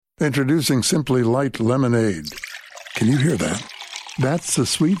Introducing Simply Light Lemonade. Can you hear that? That's the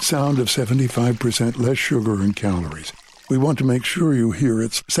sweet sound of 75% less sugar and calories. We want to make sure you hear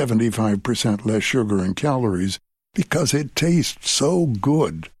it's 75% less sugar and calories because it tastes so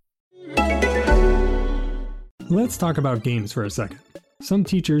good. Let's talk about games for a second. Some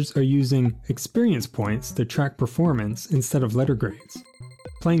teachers are using experience points to track performance instead of letter grades.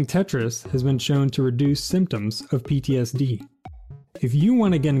 Playing Tetris has been shown to reduce symptoms of PTSD. If you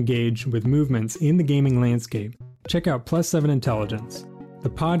want to get engaged with movements in the gaming landscape, check out Plus 7 Intelligence, the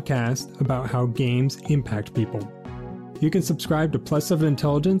podcast about how games impact people. You can subscribe to Plus 7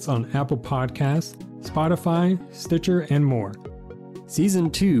 Intelligence on Apple Podcasts, Spotify, Stitcher, and more.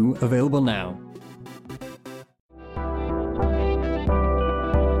 Season 2 available now.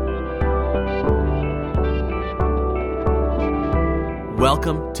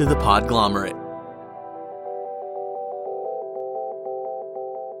 Welcome to the Podglomerate.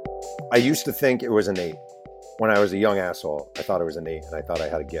 I used to think it was innate. When I was a young asshole, I thought it was innate and I thought I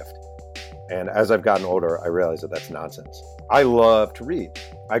had a gift. And as I've gotten older, I realized that that's nonsense. I love to read.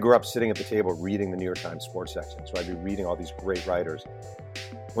 I grew up sitting at the table reading the New York Times sports section. So I'd be reading all these great writers.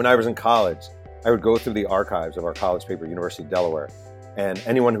 When I was in college, I would go through the archives of our college paper, University of Delaware. And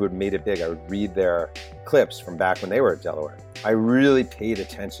anyone who had made it big, I would read their clips from back when they were at Delaware. I really paid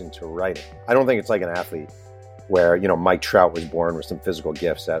attention to writing. I don't think it's like an athlete where, Mike Trout was born with some physical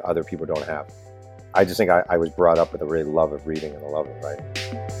gifts that other people don't have. I just think I was brought up with a real love of reading and a love of writing.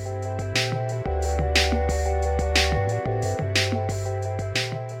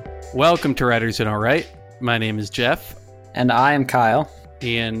 Welcome to Writers Who Don't Write. My name is Jeff. And I am Kyle.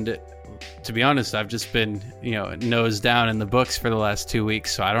 And to be honest, I've just been, nose down in the books for the last 2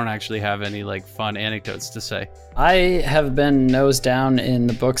 weeks, so I don't actually have any fun anecdotes to say. I have been nose down in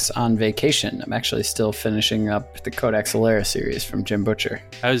the books on vacation. I'm actually still finishing up the Codex Alera series from Jim Butcher.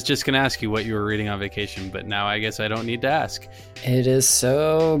 I was just going to ask you what you were reading on vacation, but now I guess I don't need to ask. It is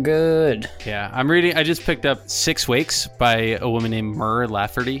so good. Yeah, I just picked up 6 Wakes by a woman named Mur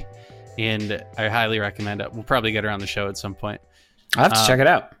Lafferty, and I highly recommend it. We'll probably get her on the show at some point. I'll have to check it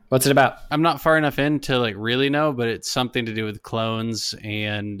out. What's it about? I'm not far enough in to really know, but it's something to do with clones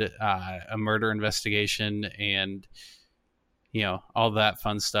and a murder investigation and, all that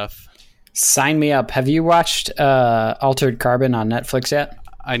fun stuff. Sign me up. Have you watched Altered Carbon on Netflix yet?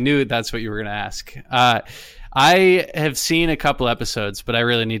 I knew that's what you were going to ask. I have seen a couple episodes, but I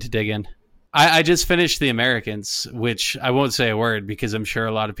really need to dig in. I just finished The Americans, which I won't say a word because I'm sure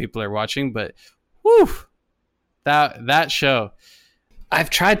a lot of people are watching, but whew, that show. I've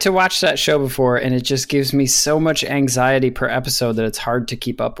tried to watch that show before, and it just gives me so much anxiety per episode that it's hard to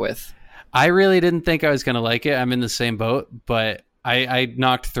keep up with. I really didn't think I was going to like it. I'm in the same boat, but I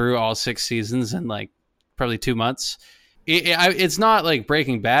knocked through all 6 seasons in probably 2 months. It's not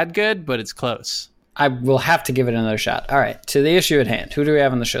Breaking Bad good, but it's close. I will have to give it another shot. All right, to the issue at hand. Who do we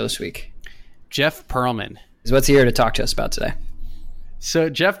have on the show this week? Jeff Pearlman. What's he here to talk to us about today?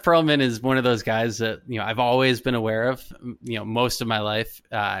 So Jeff Pearlman is one of those guys that, I've always been aware of, most of my life.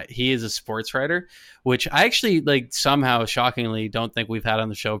 He is a sports writer, which I actually somehow shockingly don't think we've had on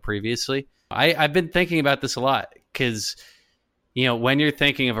the show previously. I've been thinking about this a lot because, when you're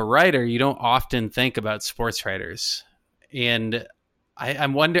thinking of a writer, you don't often think about sports writers. And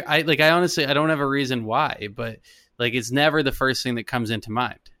I'm wondering, I honestly, I don't have a reason why, but it's never the first thing that comes into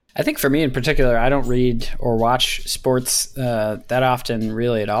mind. I think for me in particular, I don't read or watch sports that often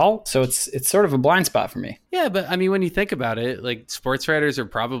really at all. So it's sort of a blind spot for me. Yeah, but I mean, when you think about it, sports writers are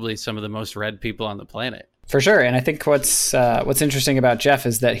probably some of the most read people on the planet. For sure. And I think what's interesting about Jeff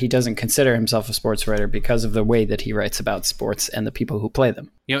is that he doesn't consider himself a sports writer because of the way that he writes about sports and the people who play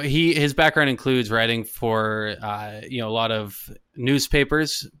them. His background includes writing for, a lot of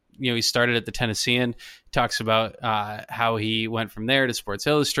newspapers. He started at the Tennessean, talks about how he went from there to Sports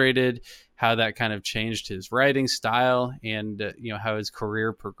Illustrated, how that kind of changed his writing style and, how his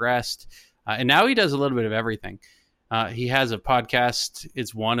career progressed. And now he does a little bit of everything. He has a podcast.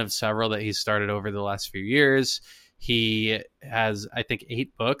 It's one of several that he's started over the last few years. He has, I think,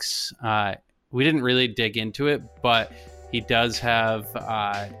 8 books. We didn't really dig into it, but he does have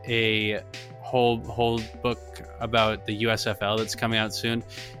a whole book about the USFL that's coming out soon.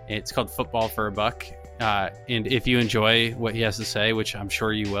 It's called Football for a Buck. And if you enjoy what he has to say, which I'm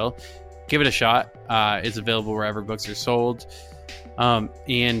sure you will, give it a shot. It's available wherever books are sold.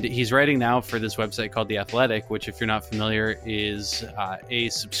 And he's writing now for this website called The Athletic, which, if you're not familiar, is a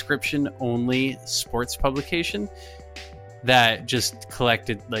subscription-only sports publication that just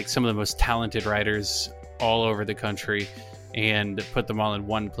collected some of the most talented writers all over the country and put them all in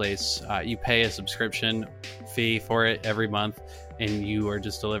one place. You pay a subscription fee for it every month. and you are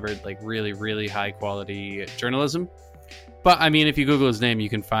just delivered like really, really high quality journalism. But I mean, if you Google his name, you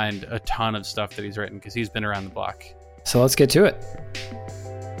can find a ton of stuff that he's written because he's been around the block. So let's get to it.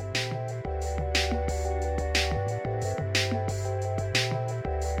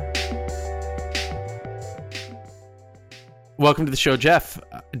 Welcome to the show, Jeff.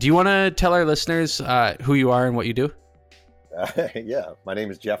 Do you want to tell our listeners who you are and what you do? Yeah, my name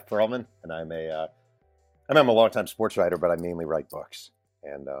is Jeff Pearlman, and I'm a longtime sports writer, but I mainly write books,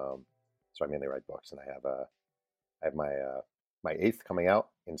 and so I mainly write books, and I have my eighth coming out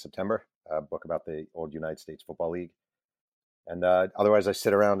in September, a book about the old United States Football League, and otherwise I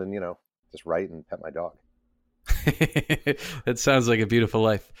sit around and just write and pet my dog. That sounds like a beautiful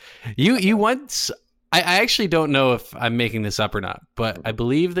life. You once. I actually don't know if I'm making this up or not, but I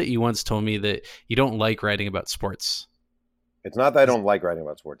believe that you once told me that you don't like writing about sports. It's not that I don't like writing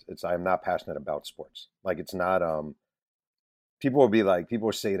about sports. It's I'm not passionate about sports. Like it's not. People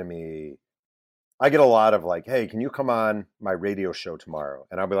will say to me, I get a lot of like, "Hey, can you come on my radio show tomorrow?"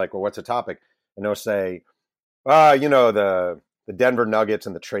 And I'll be like, "Well, what's the topic?" And they'll say, the Denver Nuggets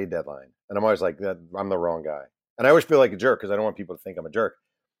and the trade deadline." And I'm always like, I'm the wrong guy. And I always feel like a jerk because I don't want people to think I'm a jerk.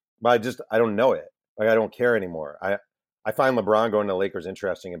 But I don't know it. Like I don't care anymore. I find LeBron going to the Lakers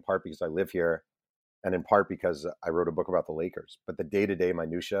interesting in part because I live here, and in part because I wrote a book about the Lakers. But the day-to-day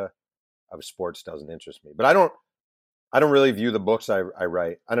minutia of sports doesn't interest me. But I don't really view the books I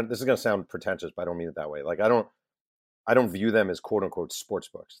write. This is going to sound pretentious, but I don't mean it that way. Like I don't view them as quote unquote sports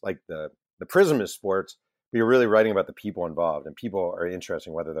books. Like the prism is sports, but you're really writing about the people involved, and people are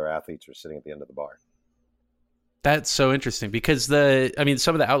interesting whether they're athletes or sitting at the end of the bar. That's so interesting because some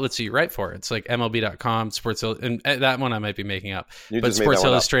of the outlets that you write for, it's like MLB.com, and that one I might be making up. But Sports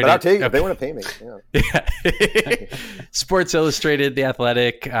Illustrated. But I'll take it if they want to pay me. Yeah. Sports Illustrated, The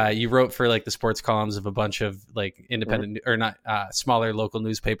Athletic. You wrote for like the sports columns of a bunch of like independent or not smaller local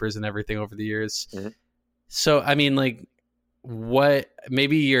newspapers and everything over the years. Mm-hmm. So I mean, like, what?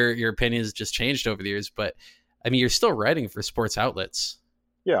 Maybe your opinion has just changed over the years, but I mean, you're still writing for sports outlets.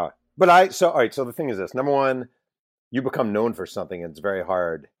 Yeah, but all right. So the thing is this: number one, you become known for something, and it's very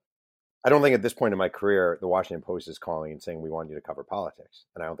hard. I don't think at this point in my career, the Washington Post is calling and saying, we want you to cover politics.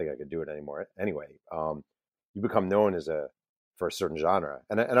 And I don't think I could do it anymore. Anyway, you become known for a certain genre.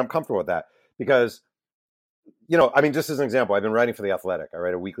 And I'm comfortable with that because, just as an example, I've been writing for The Athletic. I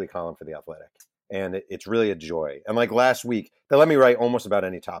write a weekly column for The Athletic, and it's really a joy. And like last week, they let me write almost about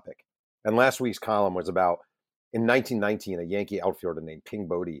any topic. And last week's column was about, in 1919, a Yankee outfielder named Ping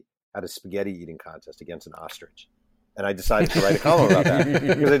Bodie had a spaghetti eating contest against an ostrich. And I decided to write a column about that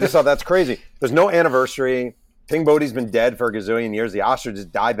because I just thought that's crazy. There's no anniversary. Ping Bodie's been dead for a gazillion years. The ostrich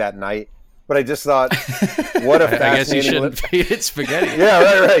just died that night. But I just thought, what a fascinating... I guess you shouldn't feed it spaghetti.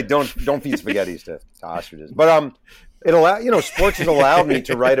 Yeah, right. Don't feed spaghettis to ostriches. But sports has allowed me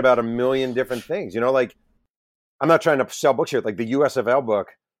to write about a million different things. Like I'm not trying to sell books here. Like the USFL book,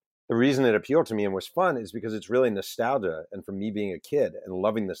 the reason it appealed to me and was fun is because it's really nostalgia, and from me being a kid and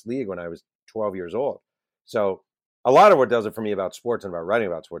loving this league when I was 12 years old. So a lot of what does it for me about sports and about writing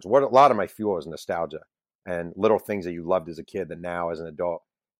about sports, a lot of my fuel is nostalgia and little things that you loved as a kid that now as an adult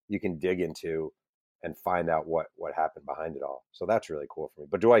you can dig into and find out what happened behind it all. So that's really cool for me.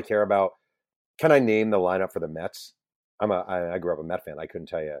 But do I care about, can I name the lineup for the Mets? I grew up a Met fan. I couldn't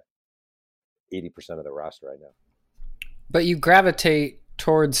tell you 80% of the roster right now. But you gravitate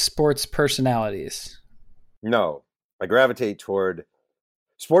towards sports personalities. No, I gravitate toward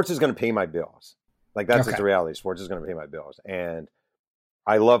sports is going to pay my bills. Like that's just the reality. Sports is going to pay my bills, and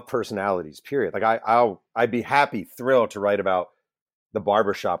I love personalities. Period. Like I'd be happy, thrilled to write about the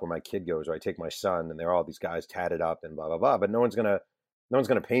barbershop where my kid goes, or I take my son, and they're all these guys tatted up and blah blah blah. But no one's gonna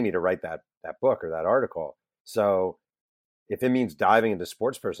pay me to write that book or that article. So if it means diving into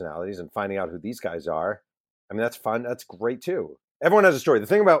sports personalities and finding out who these guys are, I mean that's fun. That's great too. Everyone has a story. The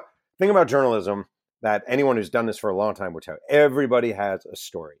thing about journalism that anyone who's done this for a long time will tell you, everybody has a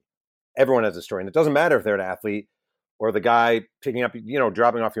story. Everyone has a story. And it doesn't matter if they're an athlete or the guy picking up,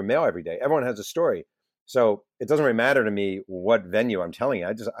 dropping off your mail every day. Everyone has a story. So it doesn't really matter to me what venue I'm telling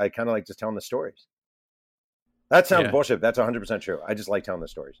you. I kind of like just telling the stories. That sounds bullshit. That's 100% true. I just like telling the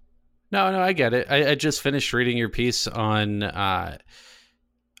stories. No, I get it. I just finished reading your piece on, I'm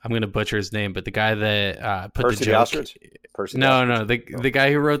going to butcher his name, but the guy that put Percy the joke. Ostrich? Percy The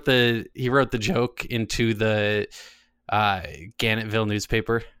guy who wrote the joke into the Ganettville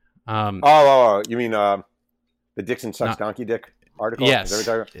newspaper. You mean the Dixon sucks donkey dick article? Yes.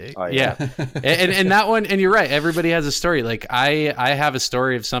 Yeah. and that one, and you're right. Everybody has a story. Like I have a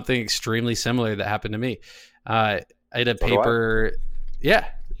story of something extremely similar that happened to me. I had a paper. Yeah.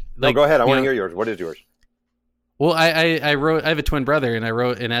 Go ahead. I want to hear yours. What is yours? Well, I wrote. I have a twin brother, and I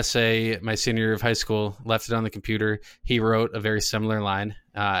wrote an essay my senior year of high school. Left it on the computer. He wrote a very similar line,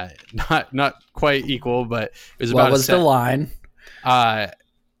 not quite equal, but it was about. What was the line? I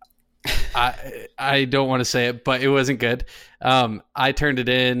don't want to say it, but it wasn't good. I turned it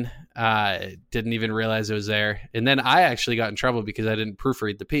in. Didn't even realize it was there, and then I actually got in trouble because I didn't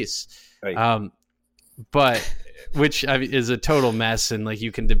proofread the piece. Right. But which is a total mess, and like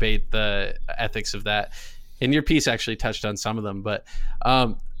you can debate the ethics of that. And your piece actually touched on some of them, but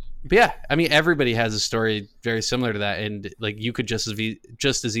yeah, I mean, everybody has a story very similar to that, and like you could just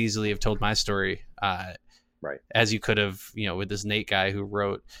as easily have told my story, right, as you could have, with this Nate guy who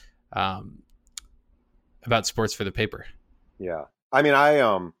wrote about sports for the paper. Yeah, I mean,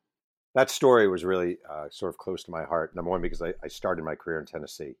 that story was really sort of close to my heart. Number one, because I started my career in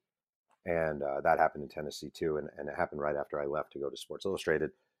Tennessee, and that happened in Tennessee too, and it happened right after I left to go to Sports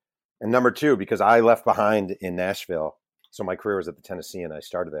Illustrated. And number two, because I left behind in Nashville, so my career was at the Tennessee, and I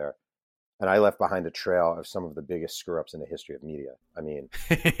started there, and I left behind a trail of some of the biggest screw-ups in the history of media. I mean,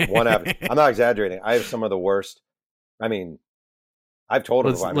 I'm not exaggerating. I have some of the worst. I mean, I've told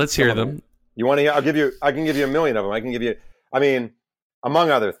them. Let's hear them. You want to hear? I can give you a million of them. I can give you. I mean, among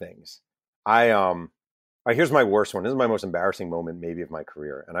other things, here's my worst one. This is my most embarrassing moment, maybe, of my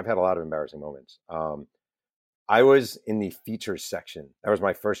career, and I've had a lot of embarrassing moments. I was in the features section. That was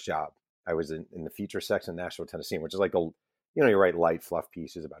my first job. I was in the features section in Nashville, Tennessee, which is like you write light fluff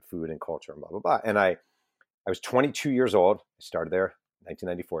pieces about food and culture and blah, blah, blah. And I was 22 years old. I started there in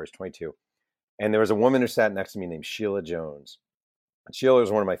 1994. I was 22. And there was a woman who sat next to me named Sheila Jones. And Sheila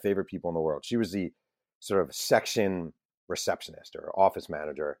was one of my favorite people in the world. She was the sort of section receptionist or office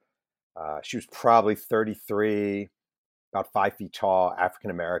manager. She was probably 33, about 5 feet tall,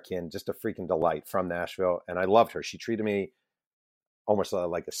 African-American, just a freaking delight from Nashville. And I loved her. She treated me almost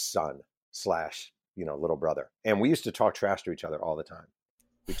like a son / little brother. And we used to talk trash to each other all the time.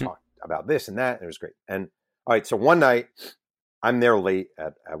 We talked about this and that, and it was great. And all right, so one night I'm there late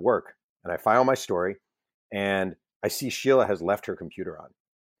at work, and I file my story, and I see Sheila has left her computer on.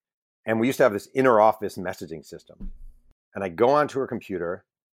 And we used to have this inter-office messaging system. And I go onto her computer,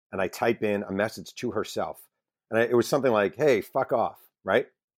 and I type in a message to herself. And it was something like, hey, fuck off, right?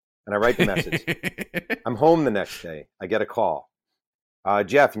 And I write the message. I'm home the next day. I get a call.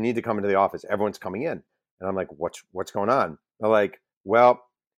 Jeff, you need to come into the office. Everyone's coming in. And I'm like, what's going on? They're like, well,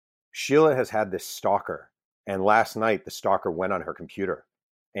 Sheila has had this stalker. And last night, the stalker went on her computer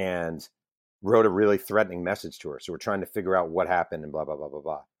and wrote a really threatening message to her. So we're trying to figure out what happened and blah, blah, blah, blah,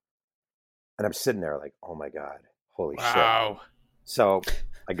 blah. And I'm sitting there like, oh my God, holy shit. So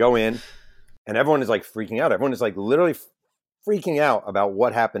I go in. And everyone is like freaking out. Everyone is like literally freaking out about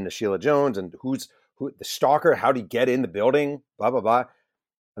what happened to Sheila Jones and who the stalker, how'd he get in the building, blah, blah, blah.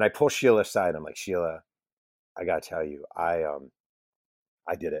 And I pull Sheila aside. I'm like, Sheila, I got to tell you, I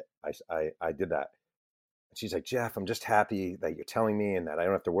did it. I did that. And she's like, Jeff, I'm just happy that you're telling me and that I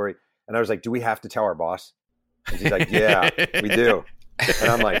don't have to worry. And I was like, do we have to tell our boss? And she's like, yeah, we do.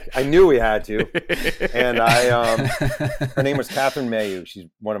 And I'm like, I knew we had to. And her name was Catherine Mayu. She's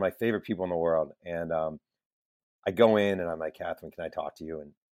one of my favorite people in the world. And I go in and I'm like, Catherine, can I talk to you?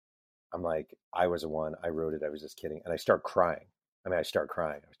 And I'm like, I was the one. I wrote it. I was just kidding. And I start crying. I was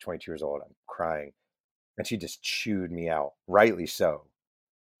 22 years old. I'm crying. And she just chewed me out, rightly so.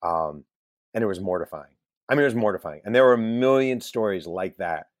 And it was mortifying. It was mortifying. And there were a million stories like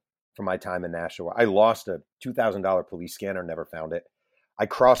that from my time in Nashville. I lost a $2,000 police scanner, never found it. I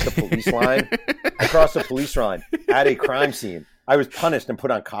crossed the police line. At a crime scene. I was punished and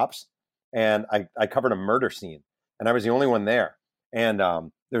put on cops, and I covered a murder scene, and I was the only one there. And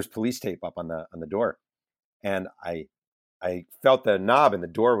there was police tape up on the door, and I felt the knob, and the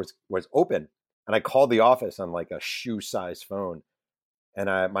door was open, and I called the office on like a shoe-sized phone,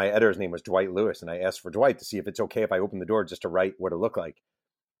 and my editor's name was Dwight Lewis, and I asked for Dwight to see if it's okay if I open the door just to write what it looked like,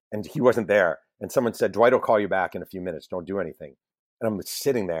 and he wasn't there. And someone said, Dwight will call you back in a few minutes. Don't do anything. And I'm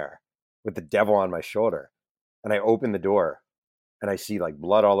sitting there with the devil on my shoulder. And I open the door and I see like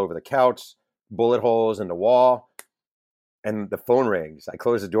blood all over the couch, bullet holes in the wall. And the phone rings. I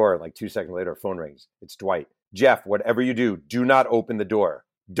close the door. Like 2 seconds later, phone rings. It's Dwight. Jeff, whatever you do not open the door.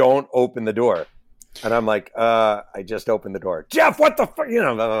 Don't open the door. And I'm like, I just opened the door. Jeff, what the fuck?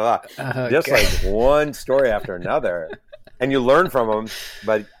 Blah, blah, blah. Just like one story after another. And you learn from them.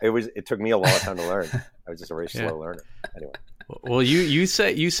 But it took me a long time to learn. I was just a very slow learner. Anyway. Well, you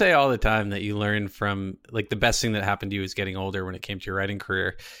say all the time that you learn from, like, the best thing that happened to you is getting older when it came to your writing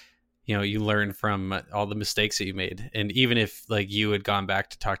career. You learn from all the mistakes that you made. And even if like you had gone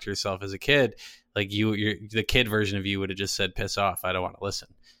back to talk to yourself as a kid, like the kid version of you would have just said, piss off. I don't want to listen.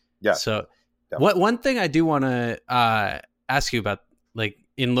 Yeah. So definitely. One thing I do want to ask you about, like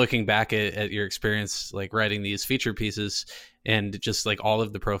in looking back at your experience, like writing these feature pieces and just like all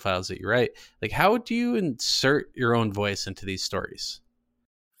of the profiles that you write, like how do you insert your own voice into these stories?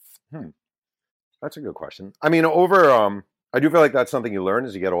 That's a good question. I mean, I do feel like that's something you learn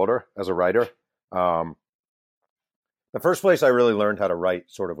as you get older as a writer. Um, the first place I really learned how to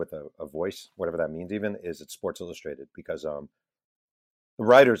write sort of with a voice, whatever that means even, is at Sports Illustrated because the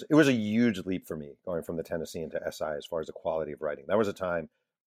writers, it was a huge leap for me going from the Tennessean to SI as far as the quality of writing. That was a time,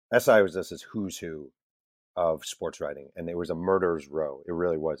 SI was just this who's who of sports writing, and it was a murderer's row. It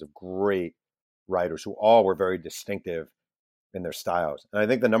really was of great writers who all were very distinctive in their styles. And I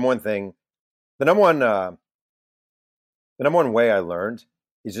think the number one way I learned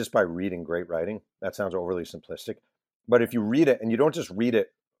is just by reading great writing. That sounds overly simplistic, but if you read it and you don't just read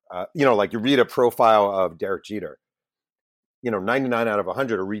it, like you read a profile of Derek Jeter, 99 out of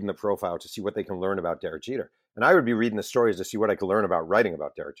 100 are reading the profile to see what they can learn about Derek Jeter. And I would be reading the stories to see what I could learn about writing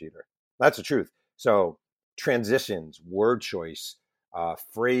about Derek Jeter. That's the truth. So transitions, word choice,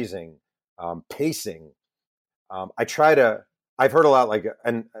 phrasing, pacing. I've heard a lot, like,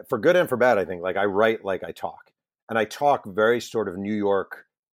 and for good and for bad, I think, like I write like I talk. And I talk very sort of New York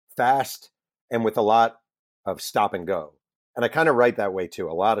fast and with a lot of stop and go. And I kind of write that way too.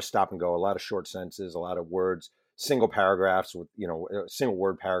 A lot of stop and go, a lot of short sentences, a lot of words, single paragraphs with, single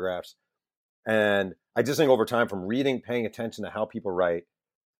word paragraphs. And I just think over time from reading, paying attention to how people write,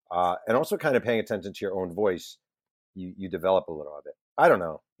 and also kind of paying attention to your own voice, you develop a little of it. I don't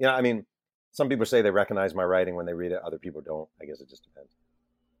know. I mean, some people say they recognize my writing when they read it. Other people don't. I guess it just depends.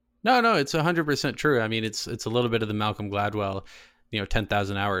 No, it's 100% true. I mean, it's a little bit of the Malcolm Gladwell,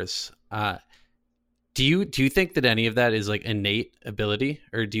 10,000 hours. Do you think that any of that is like innate ability,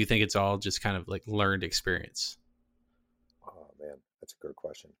 or do you think it's all just kind of like learned experience? Oh man, that's a good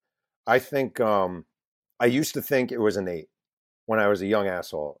question. I think I used to think it was innate. When I was a young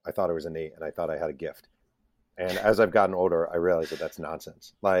asshole, I thought it was innate, and I thought I had a gift. And as I've gotten older, I realized that that's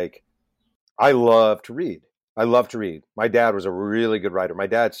nonsense. Like, I love to read. My dad was a really good writer. My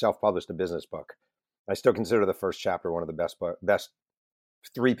dad self-published a business book. I still consider the first chapter one of the best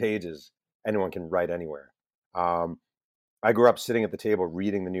 3 pages anyone can write anywhere. I grew up sitting at the table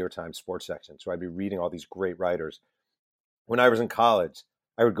reading the New York Times sports section. So I'd be reading all these great writers. When I was in college,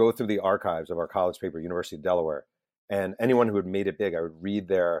 I would go through the archives of our college paper, University of Delaware, and anyone who had made it big, I would read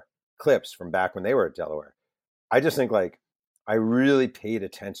their clips from back when they were at Delaware. I just think like I really paid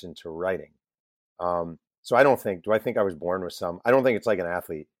attention to writing. So do I think I was born with some? I don't think it's like an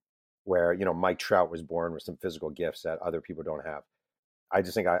athlete where, Mike Trout was born with some physical gifts that other people don't have. I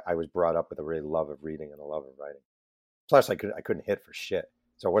just think I was brought up with a real love of reading and a love of writing. Plus, I couldn't hit for shit,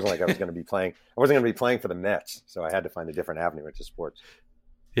 so it wasn't like I was going to be playing. I wasn't going to be playing for the Mets, so I had to find a different avenue into sports.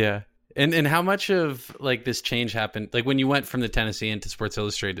 Yeah, and how much of like this change happened? Like when you went from the Tennessean to Sports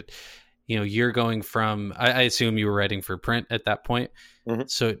Illustrated, you're going from. I assume you were writing for print at that point. Mm-hmm.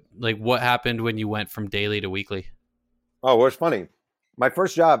 So, like, what happened when you went from daily to weekly? Oh, well, it's funny. My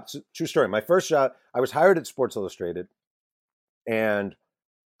first job, true story. My first job, I was hired at Sports Illustrated, and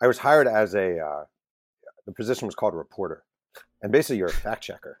I was hired as the position was called a reporter, and basically you're a fact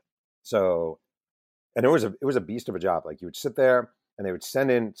checker. So, and it was a beast of a job. Like you would sit there, and they would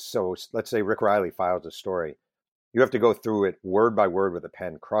send in. So let's say Rick Riley files a story, you have to go through it word by word with a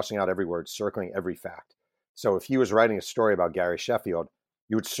pen, crossing out every word, circling every fact. So if he was writing a story about Gary Sheffield,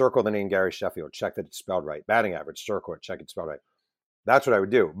 you would circle the name Gary Sheffield, check that it's spelled right. Batting average, circle it, check it's spelled right. That's what I would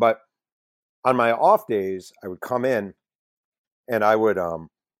do. But on my off days, I would come in and there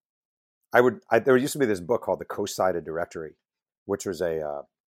used to be this book called The Coast-Sided Directory, which was it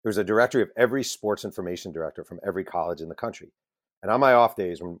was a directory of every sports information director from every college in the country. And on my off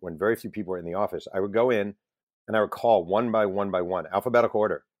days, when very few people were in the office, I would go in and I would call one by one, alphabetical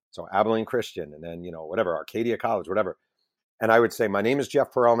order. So Abilene Christian, and then, whatever, Arcadia College, whatever. And I would say, my name is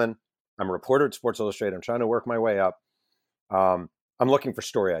Jeff Pearlman. I'm a reporter at Sports Illustrated. I'm trying to work my way up. I'm looking for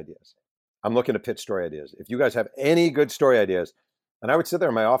story ideas. I'm looking to pitch story ideas. If you guys have any good story ideas, and I would sit there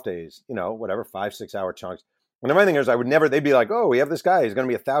on my off days, whatever, 5-6 hour chunks. And the main thing is they'd be like, oh, we have this guy. He's going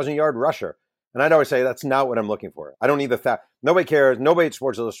to be 1,000-yard rusher. And I'd always say, that's not what I'm looking for. I don't need nobody cares. Nobody at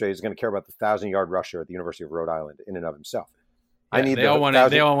Sports Illustrated is going to care about the 1,000-yard rusher at the University of Rhode Island in and of himself. Yeah, they all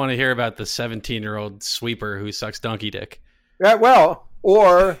want to hear about the 17-year-old sweeper who sucks donkey dick. Yeah, well,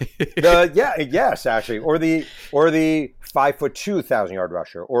 or actually, or the 5'2" 1,000-yard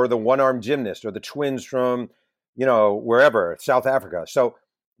rusher, or the one-armed gymnast, or the twins from, wherever, South Africa. So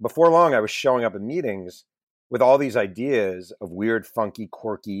before long, I was showing up at meetings with all these ideas of weird, funky,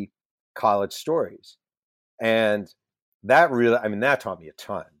 quirky college stories. And that really, I mean, that taught me a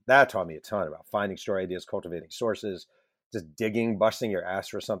ton. That taught me a ton about finding story ideas, cultivating sources, just digging, busting your ass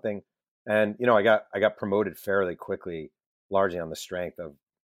for something. And, you know, I got promoted fairly quickly, largely on the strength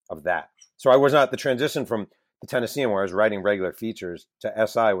of that. So I was not, the transition from the Tennessean, where I was writing regular features, to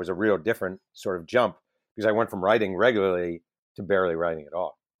SI was a real different sort of jump, because I went from writing regularly to barely writing at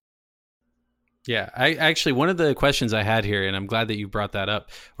all. Yeah, I actually, one of the questions I had here, and I'm glad that you brought that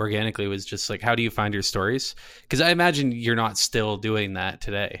up organically, was just like, how do you find your stories? Because I imagine you're not still doing that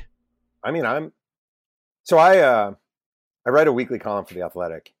today. I mean, I write a weekly column for The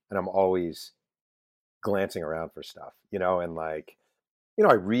Athletic, and I'm always glancing around for stuff, you know, and like, you know,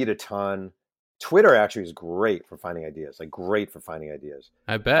 I read a ton. Twitter actually is great for finding ideas, like great for finding ideas.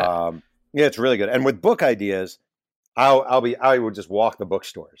 I bet. Yeah, it's really good. And with book ideas, I would just walk the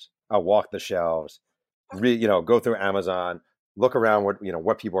bookstores. I'll walk the shelves, go through Amazon, look around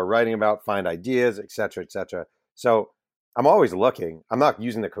what people are writing about, find ideas, et cetera, et cetera. So I'm always looking. I'm not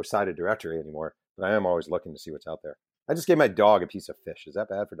using the co-cited directory anymore, but I am always looking to see what's out there. I just gave my dog a piece of fish. Is that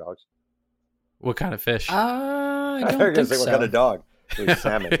bad for dogs? What kind of fish? I don't think so. What kind of dog? It was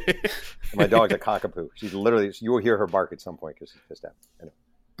salmon. My dog's a cockapoo. She's literally, you will hear her bark at some point because she's pissed at me.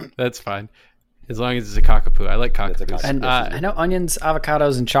 Anyway. That's fine. As long as it's a cockapoo. I like cockapoos. And I know onions,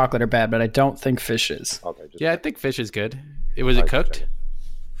 avocados, and chocolate are bad, but I don't think fish is. Okay. I think fish is good. Was it cooked?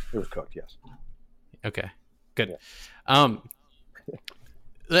 It was cooked, yes. Okay, good. Yeah.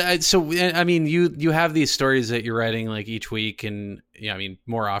 So, I mean, you have these stories that you're writing like each week, and I mean,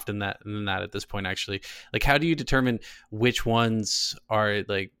 more often than that at this point, actually. Like, how do you determine which ones are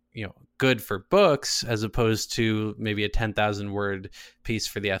like, good for books as opposed to maybe a 10,000 word piece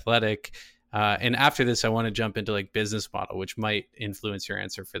for The Athletic? And after this, I want to jump into like business model, which might influence your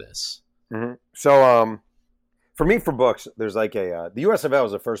answer for this. Mm-hmm. So, for me, for books, there's like the USFL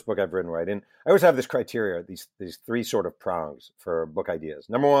is the first book I've written, right? And I always have this criteria, these three sort of prongs for book ideas.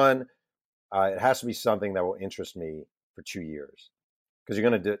 Number one, it has to be something that will interest me for 2 years, because you're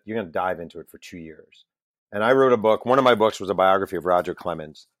gonna dive into it for 2 years. And I wrote a book. One of my books was a biography of Roger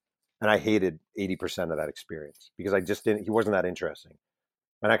Clemens, and I hated 80% of that experience because he wasn't that interesting.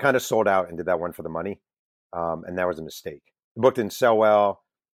 And I kind of sold out and did that one for the money, and that was a mistake. The book didn't sell well.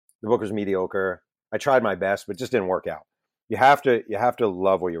 The book was mediocre. I tried my best, but it just didn't work out. You have to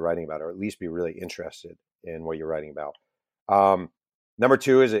love what you're writing about, or at least be really interested in what you're writing about. Number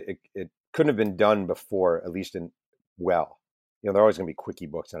two is it couldn't have been done before, at least well. There are always going to be quickie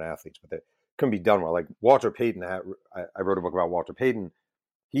books on athletes, but they couldn't be done well. Like Walter Payton, I wrote a book about Walter Payton.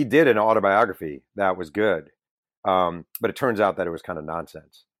 He did an autobiography that was good, but it turns out that it was kind of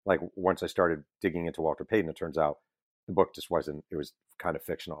nonsense. Like once I started digging into Walter Payton, it turns out the book just wasn't. It was kind of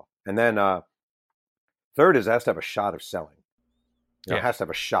fictional. And then third is it has to have a shot of selling. It has to have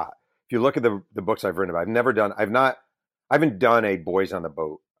a shot. If you look at the books I've written about, I haven't done a Boys on the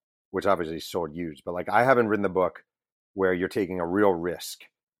Boat, which obviously sold used, but like I haven't written the book where you're taking a real risk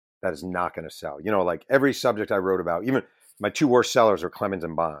that is not going to sell. Like every subject I wrote about, even my two worst sellers are Clemens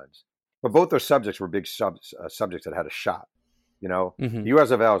and Bonds, but both those subjects were big subjects that had a shot. Mm-hmm. The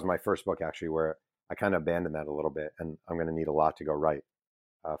USFL is my first book actually, where I kind of abandoned that a little bit, and I'm going to need a lot to go right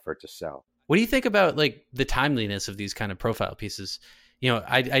for it to sell. What do you think about like the timeliness of these kind of profile pieces?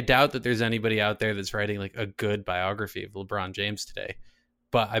 I doubt that there's anybody out there that's writing like a good biography of LeBron James today,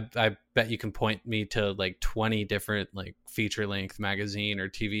 but I bet you can point me to like 20 different like feature length magazine or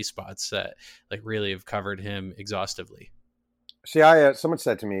TV spots that like really have covered him exhaustively. See, someone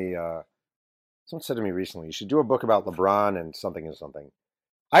said to me recently, you should do a book about LeBron and something and something.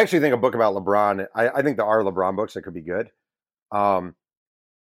 I actually think a book about LeBron, I think there are LeBron books that could be good.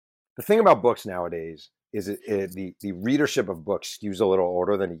 The thing about books nowadays is the readership of books skews a little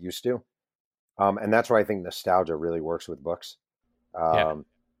older than it used to. And that's why I think nostalgia really works with books. Again,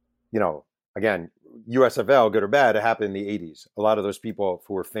 USFL, good or bad, it happened in the 80s. A lot of those people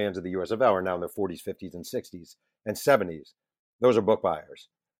who were fans of the USFL are now in their 40s, 50s, and 60s, and 70s. Those are book buyers.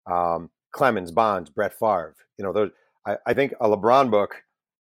 Clemens, Bonds, Brett Favre. Those. I think a LeBron book,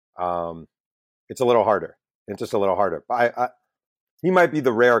 it's a little harder. It's just a little harder. But he might be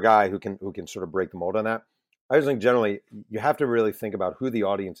the rare guy who can sort of break the mold on that. I just think generally you have to really think about who the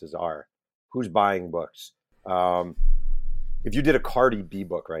audiences are, who's buying books. If you did a Cardi B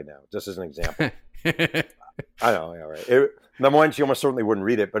book right now, just as an example, I know, yeah, right. Number one, she almost certainly wouldn't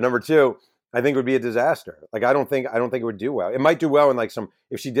read it, but number two, I think it would be a disaster. Like I don't think it would do well. It might do well in like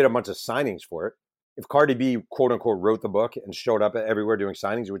if she did a bunch of signings for it. If Cardi B quote unquote wrote the book and showed up everywhere doing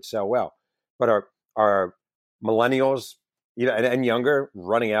signings, it would sell well. But are millennials, and younger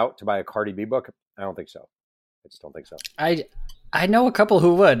running out to buy a Cardi B book? I don't think so. I just don't think so. I know a couple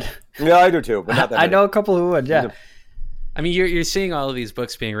who would. Yeah, I do too, but not that many. I know a couple who would. Yeah. I mean, you're seeing all of these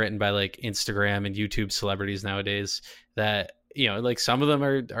books being written by like Instagram and YouTube celebrities nowadays that, like some of them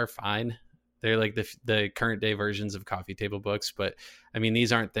are fine. They're like the current day versions of coffee table books. But I mean,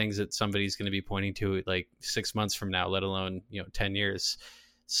 these aren't things that somebody's going to be pointing to like 6 months from now, let alone, 10 years.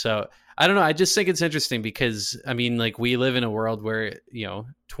 So I don't know. I just think it's interesting because, I mean, like we live in a world where,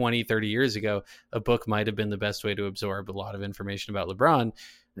 20, 30 years ago, a book might have been the best way to absorb a lot of information about LeBron,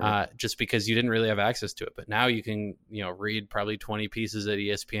 just because you didn't really have access to it. But now you can, read probably 20 pieces at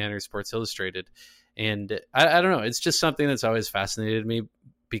ESPN or Sports Illustrated. And I don't know. It's just something that's always fascinated me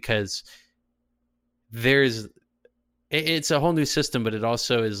because it's a whole new system, but it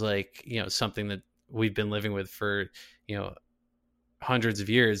also is like, something that we've been living with for, hundreds of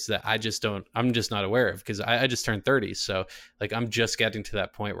years that I'm just not aware of because I just turned 30. So like, I'm just getting to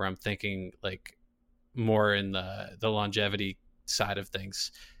that point where I'm thinking like more in the longevity side of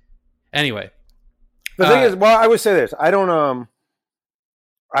things. Anyway. The thing is, well, I would say this. I don't,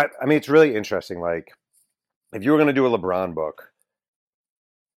 I mean, it's really interesting. Like if you were going to do a LeBron book,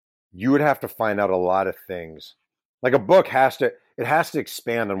 you would have to find out a lot of things. Like a book has to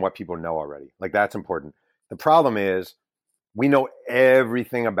expand on what people know already. Like that's important. The problem is, we know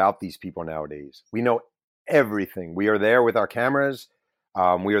everything about these people nowadays. We know everything. We are there with our cameras.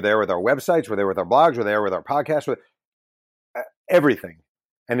 We are there with our websites. We're there with our blogs. We're there with our podcasts. With everything.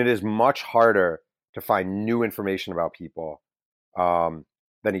 And it is much harder to find new information about people than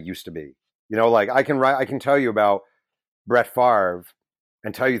it used to be. Like I can tell you about Brett Favre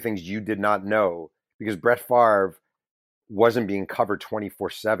and tell you things you did not know because Brett Favre wasn't being covered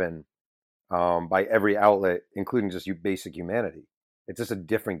 24/7. By every outlet, including just basic humanity. It's just a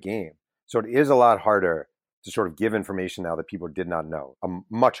different game. So it is a lot harder to sort of give information now that people did not know.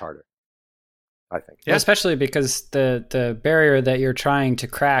 Much harder, I think. Yeah, especially because the barrier that you're trying to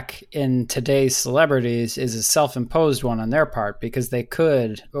crack in today's celebrities is a self-imposed one on their part because they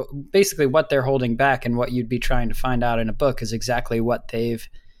could, basically what they're holding back and what you'd be trying to find out in a book is exactly what they've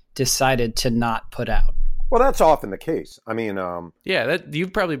decided to not put out. Well, that's often the case. I mean, that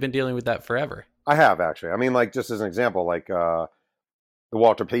you've probably been dealing with that forever. I have actually. I mean, like just as an example, like the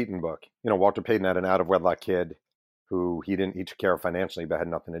Walter Payton book. Walter Payton had an out-of-wedlock kid who he took care of financially, but had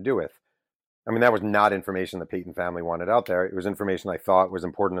nothing to do with. I mean, that was not information the Payton family wanted out there. It was information I thought was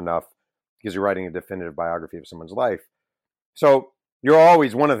important enough because you're writing a definitive biography of someone's life. So you're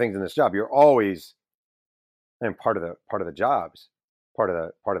always one of the things in this job. You're always, and part of the jobs, part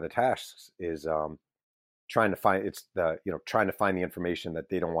of the tasks is. Trying to find the information that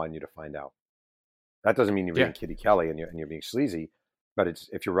they don't want you to find out. That doesn't mean you're being Kitty Kelly and you're being sleazy, but it's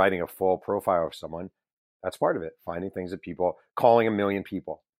if you're writing a full profile of someone, that's part of it. Finding things that people, calling a million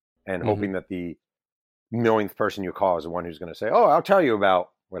people, and hoping that the millionth person you call is the one who's going to say, "Oh, I'll tell you about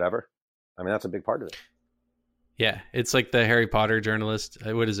whatever." I mean, that's a big part of it. Yeah, it's like the Harry Potter journalist.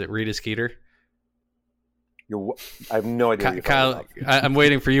 What is it, Rita Skeeter? I have no idea. Kyle, I'm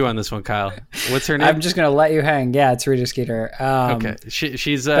waiting for you on this one, Kyle. What's her name? I'm just going to let you hang. Yeah, it's Rita Skeeter. Okay,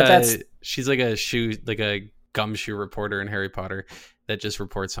 she's like a gumshoe reporter in Harry Potter that just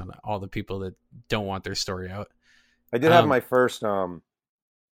reports on all the people that don't want their story out. I did have my first what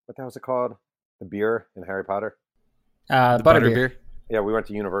the hell was it called? The beer in Harry Potter. The butterbeer. Yeah, we went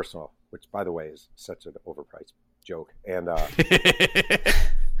to Universal, which by the way is such an overpriced joke, and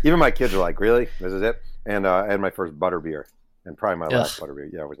even my kids were like, "Really? This is it?" And I had my first butterbeer, and probably my last butterbeer.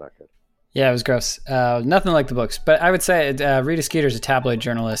 Yeah, it was not good. Yeah, it was gross. Nothing like the books, but I would say Rita Skeeter's a tabloid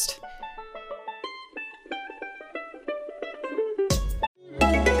journalist.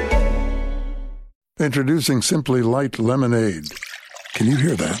 Introducing Simply Light Lemonade. Can you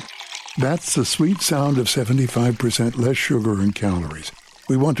hear that? That's the sweet sound of 75% less sugar and calories.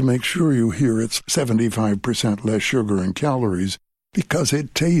 We want to make sure you hear it's 75% less sugar and calories because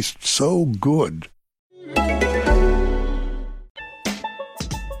it tastes so good.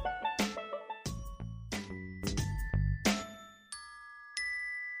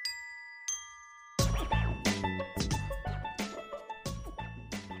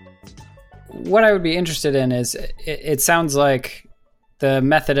 What I would be interested in is it sounds like the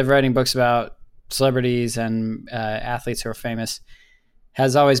method of writing books about celebrities and athletes who are famous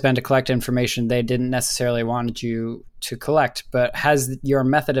has always been to collect information they didn't necessarily want you to collect. But has your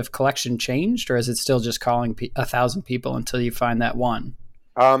method of collection changed, or is it still just calling 1,000 people until you find that one?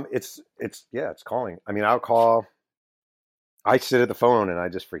 It's calling. I mean, I sit at the phone and I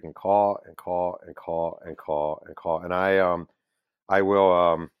just freaking call and call and call and call and call. And I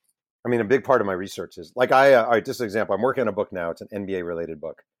will, I mean, a big part of my research is like all right, just an example, I'm working on a book now. It's an NBA related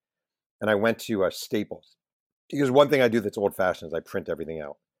book. And I went to Staples because one thing I do that's old fashioned is I print everything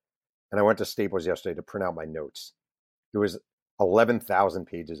out. And I went to Staples yesterday to print out my notes. there was 11,000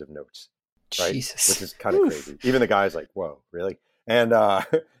 pages of notes, right? Jesus. Which is kind of crazy. Even the guy's like, whoa, really? And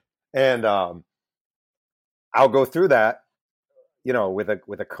I'll go through that, with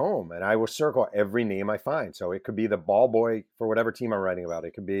a comb, and I will circle every name I find. So it could be the ball boy for whatever team I'm writing about.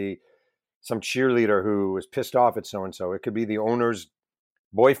 It could be some cheerleader who was pissed off at so-and-so. It could be the owner's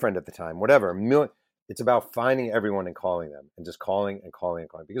boyfriend at the time, whatever. It's about finding everyone and calling them, and just calling and calling and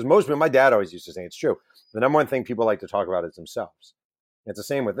calling. Because my dad always used to say, it's true, the number one thing people like to talk about is themselves. And it's the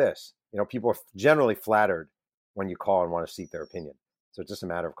same with this. People are generally flattered when you call and want to seek their opinion. So it's just a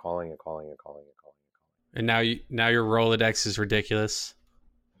matter of calling and calling and calling and calling and calling. And now your Rolodex is ridiculous.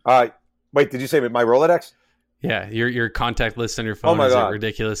 Wait, did you say my Rolodex? Yeah, your contact list on your phone is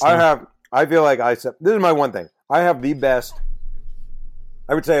ridiculous. I feel like this is my one thing. I have the best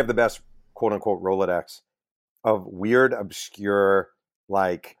quote unquote Rolodex of weird, obscure,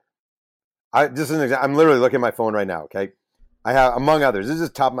 like, just an example. I'm literally looking at my phone right now. Okay. I have, among others, this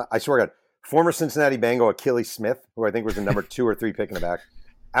is I swear to God, former Cincinnati Bengal Achilles Smith, who I think was the number 2 or 3 pick in the back,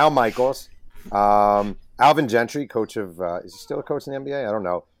 Al Michaels, Alvin Gentry, coach of, is he still a coach in the NBA? I don't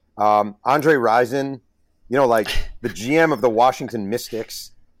know. Andre Rison, like the GM of the Washington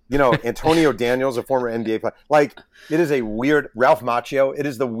Mystics, Antonio Daniels, a former NBA player. Like, it is a weird, Ralph Macchio. It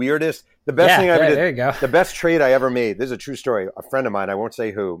is the weirdest, the best thing I ever did. There you go. The best trade I ever made. This is a true story. A friend of mine, I won't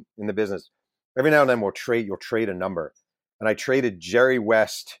say who, in the business, every now and then you'll trade a number. And I traded Jerry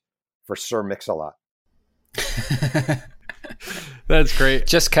West for Sir Mix-a-Lot. That's great.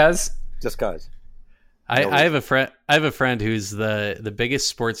 Just cuz? Just cuz. I have a friend who's the biggest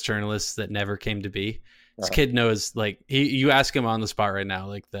sports journalist that never came to be. This kid knows, like, you ask him on the spot right now,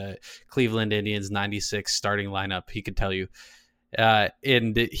 like the Cleveland Indians 96 starting lineup, he could tell you.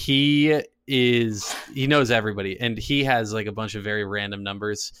 And he knows everybody, and he has like a bunch of very random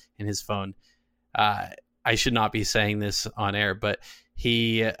numbers in his phone. I should not be saying this on air, but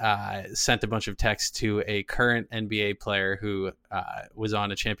he sent a bunch of texts to a current NBA player who was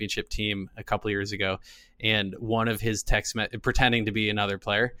on a championship team a couple years ago, and one of his pretending to be another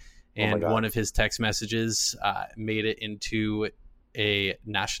player, and one of his text messages made it into a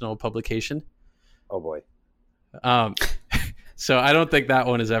national publication. Oh boy! So I don't think that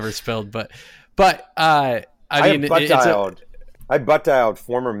one is ever spilled, but I mean, I butt dialed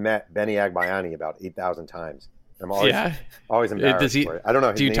former Met Benny Agbayani about 8,000 times. I'm always embarrassed for it. I don't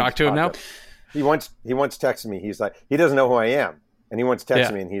know. Do you talk to him now? He once texted me. He's like, he doesn't know who I am, and he once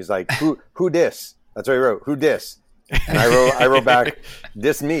texted me, and he's like, "Who dis?" That's what he wrote. "Who dis?" And I wrote back,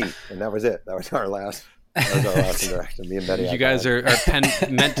 "Dis me," and that was it. That was our last interaction. Me and Benny. You guys are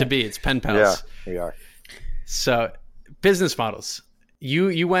meant to be. It's pen pals. Yeah, we are. So, business models.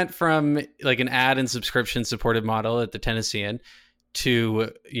 You went from like an ad and subscription supported model at the Tennessean to,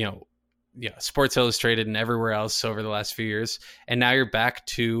 Sports Illustrated and everywhere else over the last few years. And now you're back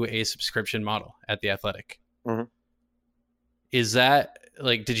to a subscription model at the Athletic. Mm-hmm. Is that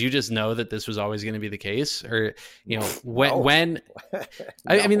like, did you just know that this was always going to be the case? Or, when No.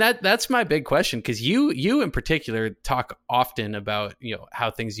 I mean, that's my big question. Cause you in particular talk often about, how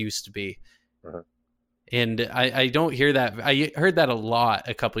things used to be. Mm-hmm. And I don't hear that. I heard that a lot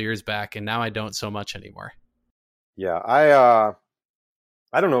a couple years back, and now I don't so much anymore. Yeah,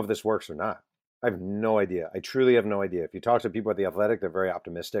 I don't know if this works or not. I have no idea. I truly have no idea. If you talk to people at the Athletic, they're very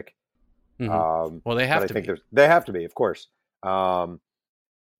optimistic. Mm-hmm. Well, they have to be. They have to be, of course. I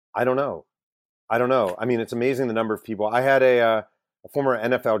don't know. I mean, it's amazing the number of people. I had a former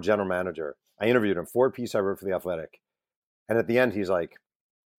NFL general manager. I interviewed him for a piece I wrote for the Athletic, and at the end, he's like,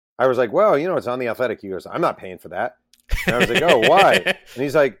 I was like, well, it's on the Athletic. He goes, I'm not paying for that. And I was like, oh, why? And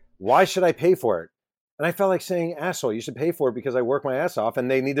he's like, why should I pay for it? And I felt like saying, asshole, you should pay for it because I work my ass off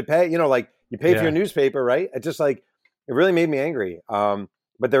and they need to pay, like you pay for your newspaper, right? It just it really made me angry.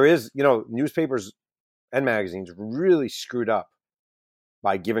 But there is, newspapers and magazines really screwed up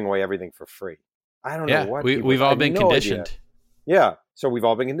by giving away everything for free. I don't know what. We've all been conditioned. Idea. Yeah. So we've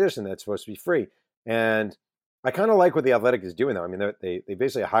all been conditioned that it's supposed to be free. And I kind of like what the Athletic is doing, though. I mean, they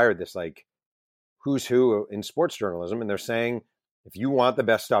basically hired this who's who in sports journalism, and they're saying if you want the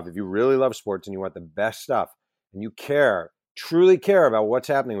best stuff, if you really love sports and you want the best stuff, and you truly care about what's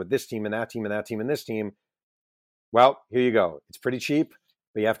happening with this team and that team and that team and this team, well, here you go. It's pretty cheap,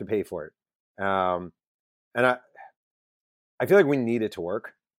 but you have to pay for it. And I feel like we need it to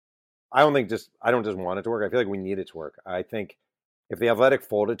work. I don't just want it to work. I feel like we need it to work. I think if the Athletic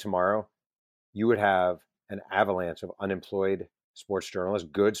folded tomorrow, you would have an avalanche of unemployed sports journalists,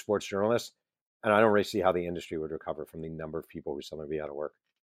 good sports journalists, and I don't really see how the industry would recover from the number of people who suddenly be out of work.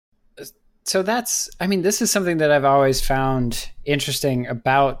 So this is something that I've always found interesting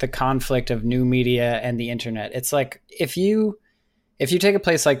about the conflict of new media and the internet. It's like if you take a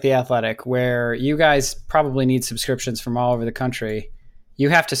place like The Athletic, where you guys probably need subscriptions from all over the country, you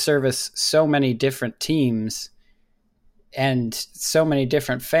have to service so many different teams and so many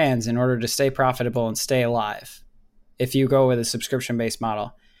different fans in order to stay profitable and stay alive. If you go with a subscription-based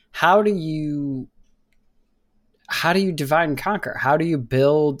model, how do you divide and conquer? How do you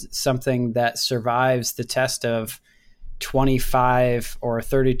build something that survives the test of 25 or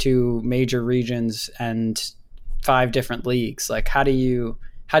 32 major regions and 5 different leagues? Like, how do you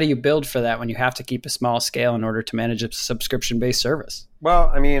build for that when you have to keep a small scale in order to manage a subscription-based service?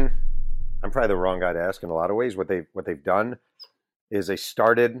 Well, I mean, I'm probably the wrong guy to ask in a lot of ways. What they've done is they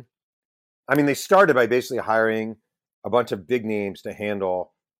started by basically hiring a bunch of big names to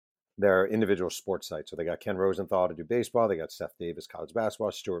handle their individual sports sites. So they got Ken Rosenthal to do baseball. They got Seth Davis, college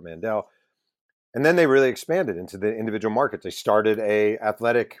basketball, Stuart Mandel. And then they really expanded into the individual markets. They started a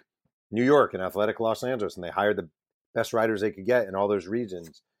Athletic New York and Athletic Los Angeles, and they hired the best writers they could get in all those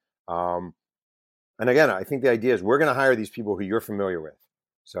regions. And again, I think the idea is we're going to hire these people who you're familiar with.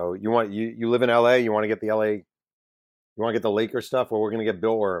 So you live in LA, you want to get the Lakers stuff. Well, we're going to get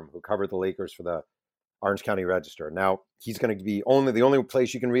Bill Worm, who covered the Lakers for the Orange County Register. Now he's going to be the only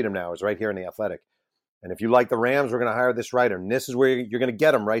place you can read him now is right here in The Athletic. And if you like the Rams, we're going to hire this writer, and this is where you're going to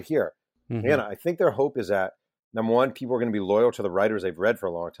get him right here. Mm-hmm. Again, I think their hope is that, number one, people are going to be loyal to the writers they've read for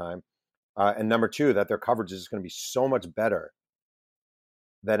a long time. And number two, that their coverage is going to be so much better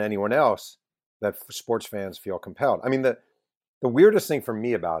than anyone else that sports fans feel compelled. I mean, the weirdest thing for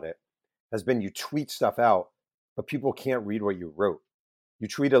me about it has been you tweet stuff out, but people can't read what you wrote. You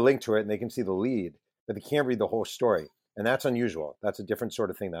tweet a link to it and they can see the lead, but they can't read the whole story. And that's unusual. That's a different sort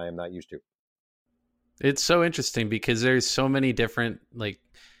of thing that I am not used to. It's so interesting because there's so many different,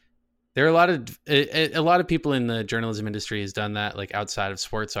 there are a lot of people in the journalism industry has done that, outside of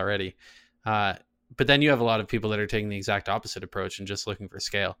sports already. But then you have a lot of people that are taking the exact opposite approach and just looking for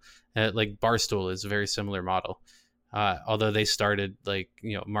scale. Barstool is a very similar model. Although they started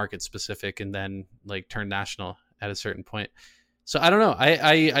market specific and then turned national at a certain point. So I don't know.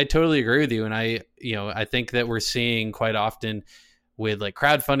 I totally agree with you. And I think that we're seeing quite often with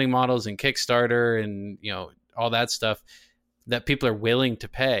crowdfunding models and Kickstarter and, all that stuff that people are willing to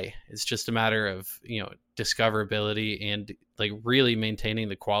pay. It's just a matter of, discoverability and really maintaining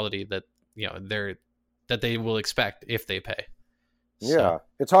the quality that, that they will expect if they pay. Yeah,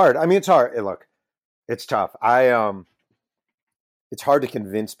 it's hard. I mean, it's hard. Look, it's tough. It's hard to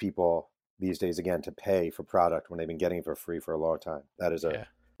convince people these days, again, to pay for product when they've been getting it for free for a long time.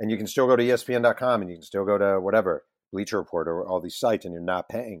 And you can still go to ESPN.com and you can still go to whatever, Bleacher Report or all these sites, and you're not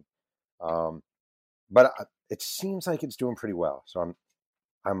paying. But it seems like it's doing pretty well. So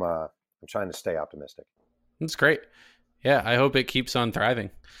I'm trying to stay optimistic. That's great. Yeah, I hope it keeps on thriving.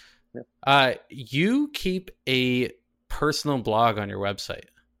 Yeah. You keep a personal blog on your website.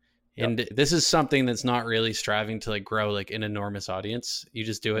 And this is something that's not really striving to grow an enormous audience. You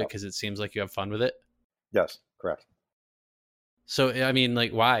just do it because it seems like you have fun with it. Yes, correct. So, I mean,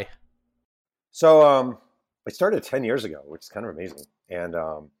 why? So I started 10 years ago, which is kind of amazing. And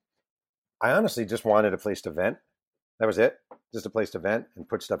I honestly just wanted a place to vent. That was it. Just a place to vent and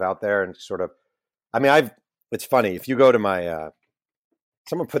put stuff out there and sort of, it's funny. If you go to my,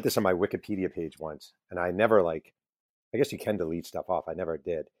 someone put this on my Wikipedia page once, and I never I guess you can delete stuff off. I never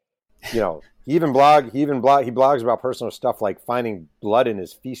did. He blogs about personal stuff like finding blood in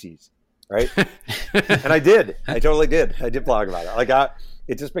his feces, right? And I totally did. I did blog about it.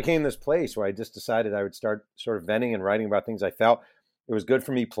 It just became this place where I just decided I would start sort of venting and writing about things I felt. It was good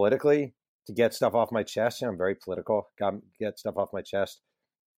for me politically to get stuff off my chest. I'm very political. Get stuff off my chest.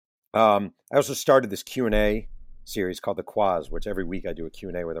 I also started this Q&A series called The Quaz, which every week I do a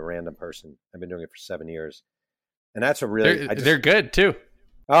Q&A with a random person. I've been doing it for 7 years. And that's they're good too.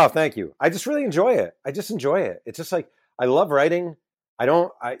 Oh, thank you. I just really enjoy it. I just enjoy it. It's just I love writing.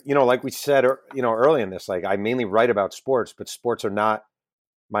 Like we said, early in this, I mainly write about sports, but sports are not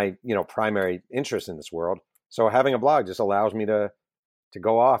my, primary interest in this world. So having a blog just allows me to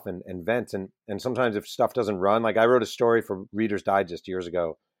go off and vent. And sometimes if stuff doesn't run, I wrote a story for Reader's Digest years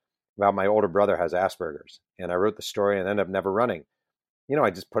ago about my older brother has Asperger's. And I wrote the story and ended up never running. I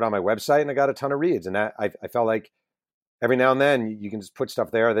just put it on my website and I got a ton of reads. And that I felt like every now and then you can just put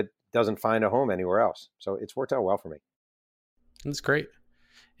stuff there that doesn't find a home anywhere else. So it's worked out well for me. That's great.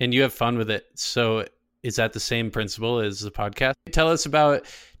 And you have fun with it. So is that the same principle as the podcast? Tell us about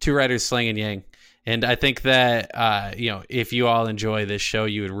Two Writers Slang and Yang. And I think that, if you all enjoy this show,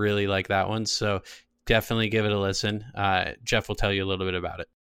 you would really like that one. So definitely give it a listen. Jeff will tell you a little bit about it.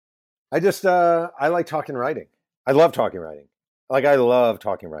 I just I like talking writing. I love talking writing. Like I love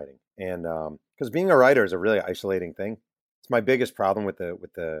talking writing, and because being a writer is a really isolating thing. It's my biggest problem with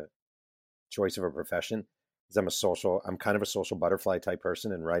the choice of a profession is I'm kind of a social butterfly type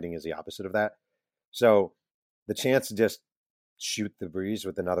person, and writing is the opposite of that. So the chance to just shoot the breeze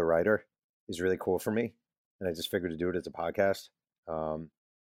with another writer is really cool for me, and I just figured to do it as a podcast.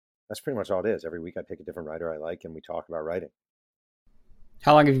 That's pretty much all it is. Every week I pick a different writer I like, and we talk about writing.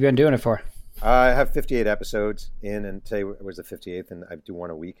 How long have you been doing it for? I have 58 episodes in, and today was the 58th, and I do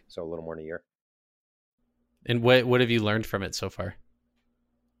one a week, so a little more than a year. And what have you learned from it so far?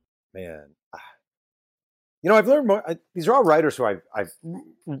 Man, I've learned more. These are all writers who I've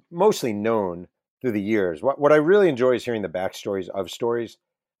mostly known through the years. What I really enjoy is hearing the backstories of stories.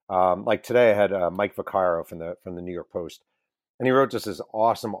 Like today, I had Mike Vaccaro from the New York Post, and he wrote just this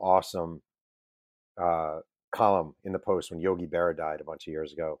awesome column in the Post when Yogi Berra died a bunch of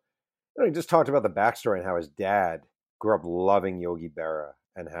years ago. He just talked about the backstory and how his dad grew up loving Yogi Berra,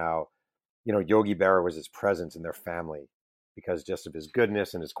 and how Yogi Berra was his presence in their family because just of his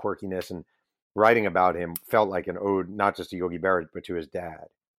goodness and his quirkiness, and writing about him felt like an ode not just to Yogi Berra but to his dad.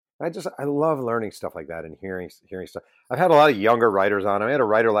 I love learning stuff like that and hearing stuff. I've had a lot of younger writers on. I had a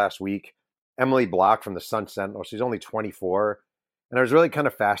writer last week, Emily Block from the Sun Sentinel. She's only 24. And I was really kind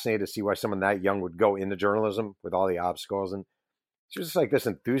of fascinated to see why someone that young would go into journalism with all the obstacles. And she was just like this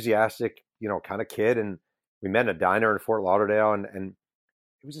enthusiastic, kind of kid. And we met in a diner in Fort Lauderdale, and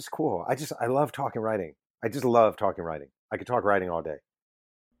it was just cool. I love talking writing. I just love talking writing. I could talk writing all day.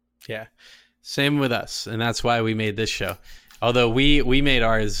 Yeah. Same with us. And that's why we made this show. Although we made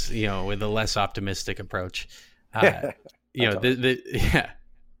ours, with a less optimistic approach.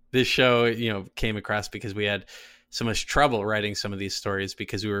 This show, came across because we had so much trouble writing some of these stories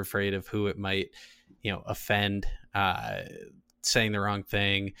because we were afraid of who it might, offend, saying the wrong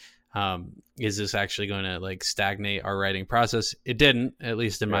thing. Is this actually going to stagnate our writing process? It didn't, at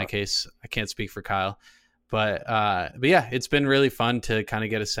least in my case. I can't speak for Kyle, but yeah, it's been really fun to kind of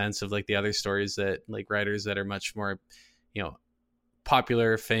get a sense of the other stories that writers that are much more,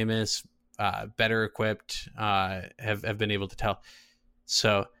 popular, famous, better equipped, have been able to tell.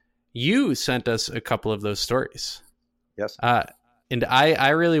 So you sent us a couple of those stories. Yes. And I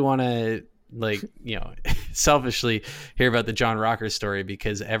really want to selfishly hear about the John Rocker story,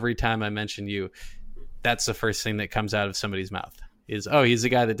 because every time I mention you, that's the first thing that comes out of somebody's mouth is, oh, he's the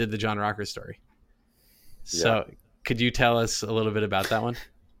guy that did the John Rocker story. So could you tell us a little bit about that one?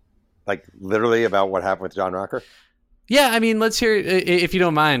 Literally about what happened with John Rocker? Yeah, I mean, let's hear, if you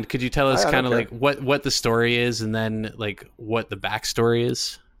don't mind, could you tell us kind of what the story is, and then what the backstory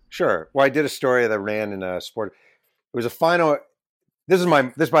is? Sure. Well, I did a story that ran in a sport. It was a final. This,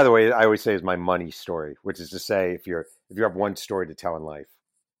 by the way, I always say is my money story, which is to say, if you have one story to tell in life,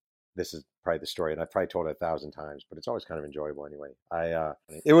 this is probably the story, and I've probably told it 1,000 times, but it's always kind of enjoyable anyway.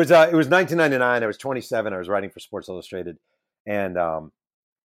 It was 1999. I was 27. I was writing for Sports Illustrated, and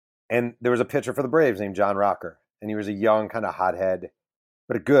there was a pitcher for the Braves named John Rocker. And he was a young kind of hothead,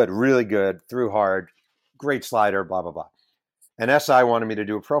 but really good, threw hard, great slider, blah, blah, blah. And SI wanted me to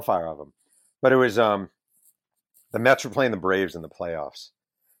do a profile of him. But it was the Mets were playing the Braves in the playoffs.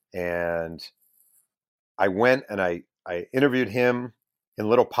 And I went and I interviewed him in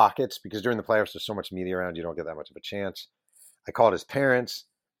little pockets, because during the playoffs there's so much media around, you don't get that much of a chance. I called his parents,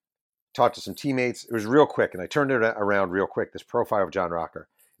 talked to some teammates. It was real quick, and I turned it around real quick, this profile of John Rocker.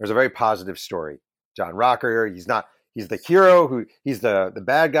 It was a very positive story. John Rocker, he's the hero he's the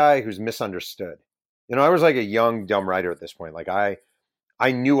bad guy who's misunderstood. I was like a young, dumb writer at this point.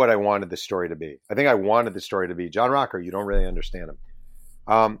 I knew what I wanted the story to be. I think I wanted the story to be John Rocker, you don't really understand him.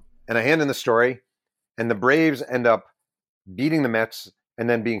 And I hand in the story, and the Braves end up beating the Mets and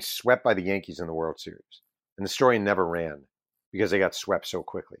then being swept by the Yankees in the World Series. And the story never ran because they got swept so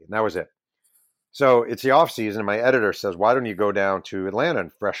quickly. And that was it. So it's the off season, and my editor says, why don't you go down to Atlanta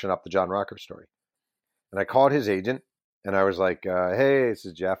and freshen up the John Rocker story? And I called his agent, and I was like, hey, this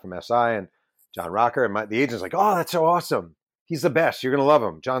is Jeff from SI and John Rocker. And the agent's like, oh, that's so awesome. He's the best. You're going to love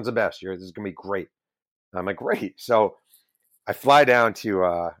him. John's the best. This is going to be great. And I'm like, great. So I fly down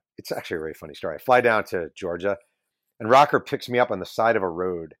to, it's actually a very funny story. I fly down to Georgia, and Rocker picks me up on the side of a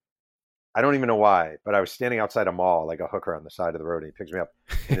road. I don't even know why, but I was standing outside a mall, like a hooker on the side of the road, and he picks me up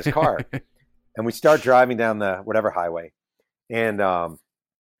in his car. And we start driving down the whatever highway. And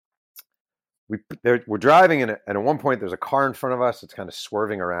we're driving, and at one point there's a car in front of us. It's kind of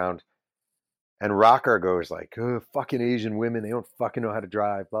swerving around, and Rocker goes like, oh, fucking Asian women, they don't fucking know how to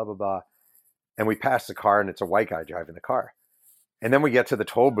drive, blah, blah, blah. And we pass the car, and it's a white guy driving the car. And then we get to the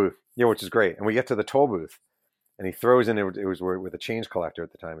toll booth, which is great. And we get to the toll booth, and he throws in, it was with a change collector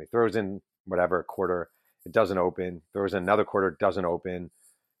at the time. He throws in whatever, a quarter, it doesn't open. Throws in another quarter, it doesn't open.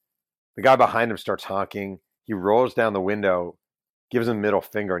 The guy behind him starts honking. He rolls down the window, gives him the middle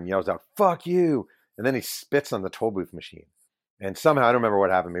finger and yells out, "Fuck you." And then he spits on the toll booth machine. And somehow, I don't remember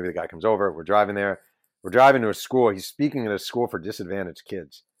what happened. Maybe the guy comes over. We're driving there. We're driving to a school. He's speaking at a school for disadvantaged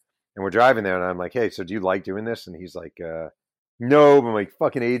kids. And we're driving there, and I'm like, "Hey, so do you like doing this?" And he's like, "No, but my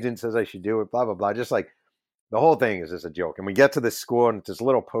fucking agent says I should do it, blah, blah, blah." Just like the whole thing is just a joke. And we get to this school, and it's this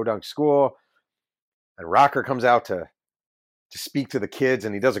little podunk school. And Rocker comes out to speak to the kids,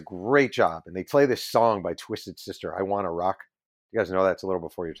 and he does a great job. And they play this song by Twisted Sister, "I Wanna Rock." You guys know that's a little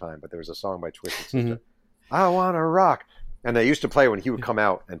before your time, but there was a song by Twisted Sister, "I Wanna Rock." And they used to play when he would come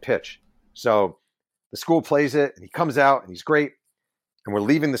out and pitch. So the school plays it, and he comes out, and he's great. And we're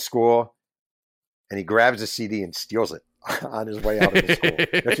leaving the school, and he grabs a CD and steals it on his way out of the school.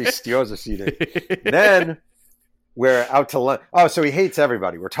 He actually steals a CD. Then we're out to lunch. Oh, so he hates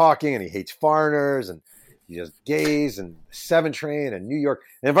everybody. We're talking, and he hates foreigners, and he does gays, and 7 Train, and New York.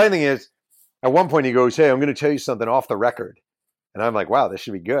 And the funny thing is, at one point he goes, "Hey, I'm going to tell you something off the record." And I'm like, wow, this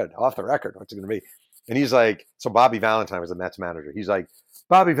should be good. Off the record. What's it going to be? And he's like, so Bobby Valentine was the Mets manager. He's like,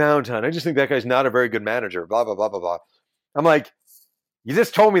 "Bobby Valentine, I just think that guy's not a very good manager, blah, blah, blah, blah, blah." I'm like, you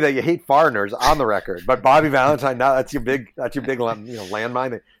just told me that you hate foreigners on the record, but Bobby Valentine, now that's your big landmine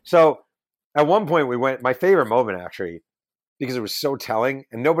thing. So at one point we went, my favorite moment actually, because it was so telling,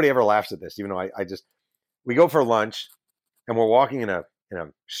 and nobody ever laughs at this, even though we go for lunch, and we're walking in a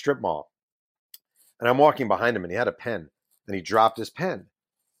strip mall, and I'm walking behind him, and he had a pen, and he dropped his pen.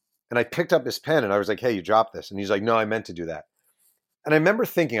 And I picked up his pen, and I was like, "Hey, you dropped this." And he's like, "No, I meant to do that." And I remember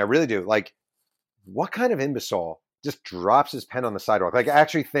thinking, I really do, like, what kind of imbecile just drops his pen on the sidewalk? Like,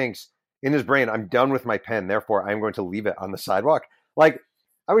 actually thinks in his brain, "I'm done with my pen, therefore I'm going to leave it on the sidewalk." Like,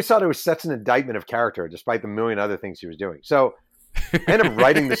 I always thought it was such an indictment of character, despite the million other things he was doing. So I ended up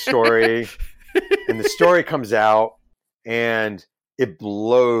writing the story, and the story comes out, and it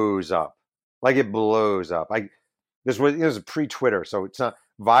blows up. Like, it blows up. This was a pre-Twitter, so it's not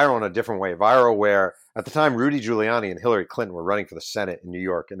viral in a different way. Viral where, at the time, Rudy Giuliani and Hillary Clinton were running for the Senate in New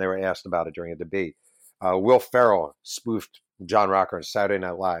York, and they were asked about it during a debate. Will Ferrell spoofed John Rocker on Saturday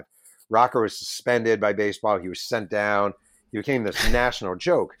Night Live. Rocker was suspended by baseball. He was sent down. He became this national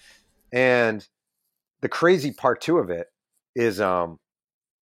joke. And the crazy part, too, of it is,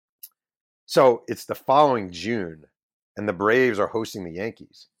 so it's the following June, and the Braves are hosting the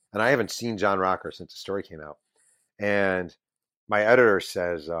Yankees. And I haven't seen John Rocker since the story came out. And my editor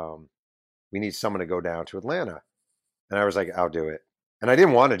says, "We need someone to go down to Atlanta." And I was like, "I'll do it." And I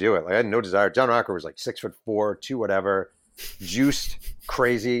didn't want to do it. Like, I had no desire. John Rocker was like 6'4", 2 whatever, juiced,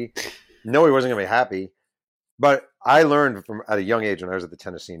 crazy. No, he wasn't going to be happy. But I learned from at a young age when I was at the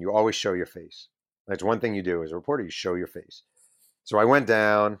Tennessee, you always show your face. That's one thing you do as a reporter, you show your face. So I went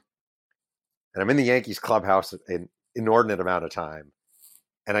down, and I'm in the Yankees clubhouse an inordinate amount of time.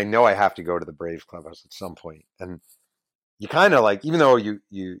 And I know I have to go to the Braves clubhouse at some point. And you kind of like, even though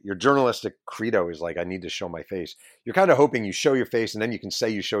your journalistic credo is like, I need to show my face, you're kind of hoping you show your face and then you can say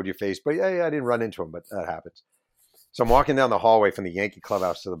you showed your face, but yeah, I didn't run into him, but that happens. So I'm walking down the hallway from the Yankee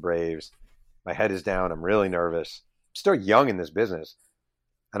clubhouse to the Braves. My head is down. I'm really nervous. I'm still young in this business.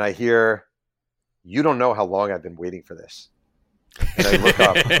 And I hear, "You don't know how long I've been waiting for this." And I look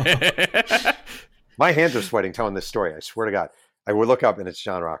up. My hands are sweating telling this story. I swear to God. I would look up, and it's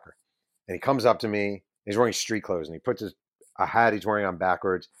John Rocker. And he comes up to me. He's wearing street clothes, and he puts a hat he's wearing on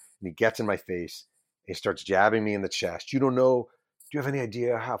backwards, and he gets in my face. And he starts jabbing me in the chest. "You don't know. Do you have any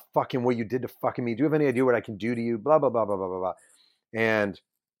idea how fucking what you did to fucking me? Do you have any idea what I can do to you? Blah, blah, blah, blah, blah, blah, blah." And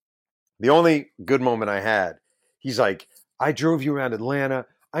the only good moment I had, he's like, "I drove you around Atlanta.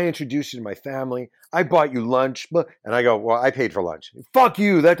 I introduced you to my family. I bought you lunch." And I go, "Well, I paid for lunch." "Fuck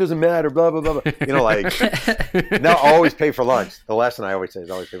you. That doesn't matter. Blah, blah, blah, blah." You know, like, now always pay for lunch. The lesson I always say is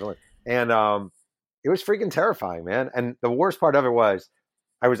always pay for lunch. And it was freaking terrifying, man. And the worst part of it was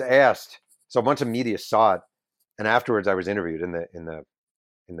I was asked, so a bunch of media saw it. And afterwards I was interviewed in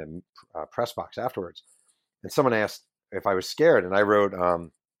the press box afterwards. And someone asked if I was scared. And I wrote,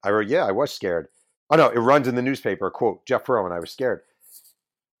 "Yeah, I was scared." Oh no, it runs in the newspaper, quote, "Jeff Pearlman, I was scared."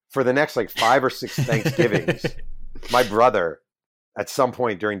 For the next like 5 or 6 Thanksgivings, my brother at some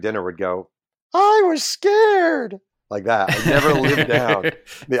point during dinner would go, "I was scared." Like that. I never lived down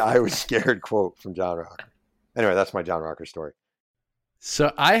the "I was scared" quote from John Rocker. Anyway, that's my John Rocker story.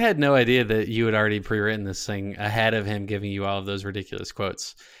 So I had no idea that you had already pre-written this thing ahead of him giving you all of those ridiculous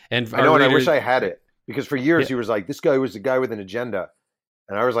quotes. And I know, and I wish I had it, because for years he was like, "This guy was the guy with an agenda."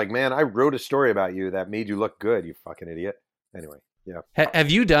 And I was like, "Man, I wrote a story about you that made you look good, you fucking idiot." Anyway, yeah. Have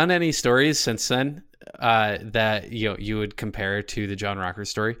you done any stories since then that you would compare to the John Rocker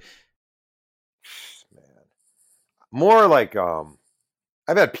story? Man, more like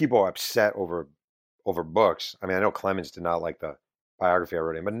I've had people upset over books. I mean, I know Clemens did not like the biography I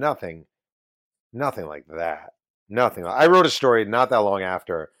wrote in, but nothing like that. Nothing. I wrote a story not that long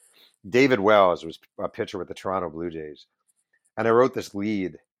after. David Wells was a pitcher with the Toronto Blue Jays, and I wrote this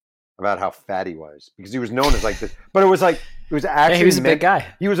lead about how fat he was because he was known as like this. But it was actually he was a big guy.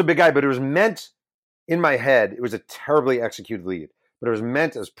 He was a big guy, but it was meant in my head. It was a terribly executed lead, but it was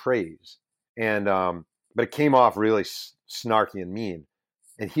meant as praise, and but it came off really snarky and mean,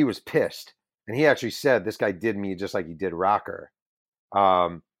 and he was pissed, and he actually said this guy did me just like he did Rocker,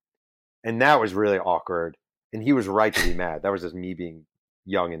 and that was really awkward, and he was right to be mad. That was just me being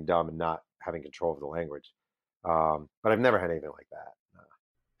young and dumb and not having control of the language. But I've never had anything like that.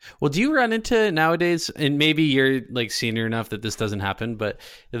 Well, do you run into nowadays, and maybe you're like senior enough that this doesn't happen, but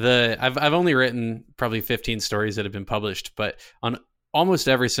I've only written probably 15 stories that have been published, but on almost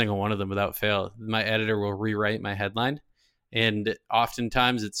every single one of them without fail, my editor will rewrite my headline. And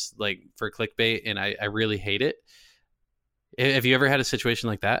oftentimes it's like for clickbait, and I really hate it. Have you ever had a situation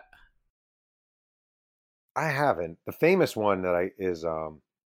like that? I haven't. The famous one that is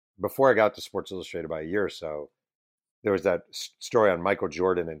before I got to Sports Illustrated by a year or so, there was that story on Michael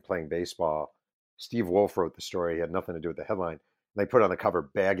Jordan and playing baseball. Steve Wolf wrote the story. He had nothing to do with the headline. And they put on the cover,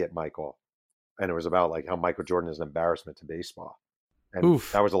 "Bag It, Michael." And it was about like how Michael Jordan is an embarrassment to baseball. And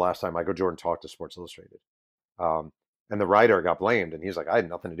Oof. That was the last time Michael Jordan talked to Sports Illustrated. And the writer got blamed, and he's like, "I had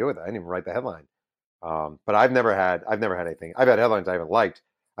nothing to do with it. I didn't even write the headline." But I've never had anything. I've had headlines I haven't liked.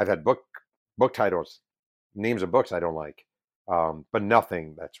 I've had book titles, names of books I don't like. But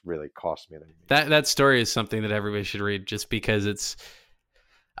nothing that's really cost me anything. That story is something that everybody should read, just because it's,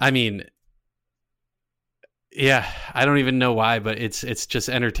 I mean, yeah, I don't even know why, but it's just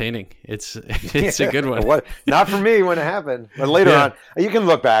entertaining. It's a good one. Not for me when it happened, but later on, you can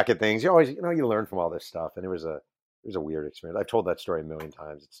look back at things. You always, you learn from all this stuff, and it was a weird experience. I've told that story a million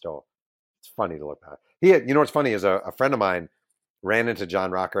times. It's funny to look back. What's funny is a friend of mine ran into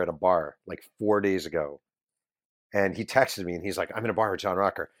John Rocker at a bar like 4 days ago. And he texted me and he's like, "I'm in a bar with John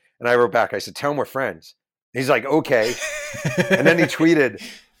Rocker." And I wrote back, I said, "Tell him we're friends." And he's like, "Okay." And then he tweeted,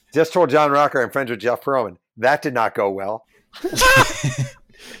 "Just told John Rocker I'm friends with Jeff Pearlman." That did not go well.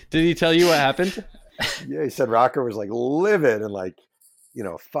 Did he tell you what happened? Yeah, he said Rocker was like livid and like,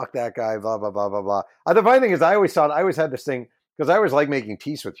 fuck that guy, blah, blah, blah, blah, blah. The funny thing is I always had this thing, because I always like making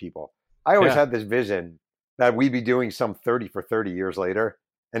peace with people. I always had this vision that we'd be doing some 30 for 30 years later.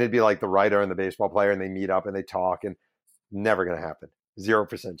 And it'd be like the writer and the baseball player, and they meet up and they talk, and never going to happen.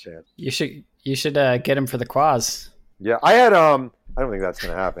 0% chance. You should get him for the Quaz. Yeah, I had I don't think that's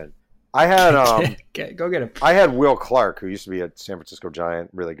going to happen. I had go get him. I had Will Clark, who used to be a San Francisco Giant,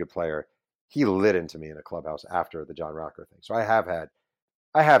 really good player. He lit into me in a clubhouse after the John Rocker thing. So I have had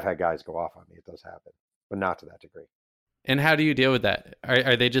guys go off on me. It does happen, but not to that degree. And how do you deal with that?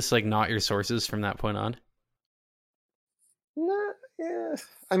 Are they just like not your sources from that point on? No, yeah.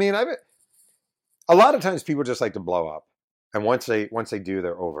 I mean, a lot of times people just like to blow up, and once they do,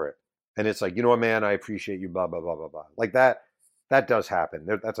 they're over it. And it's like, man, I appreciate you, blah blah blah blah blah. Like that does happen.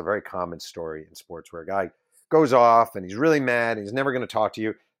 That's a very common story in sports where a guy goes off and he's really mad. And he's never going to talk to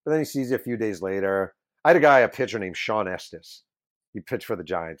you, but then he sees you a few days later. I had a pitcher named Sean Estes. He pitched for the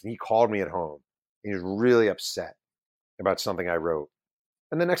Giants, and he called me at home. And he was really upset about something I wrote.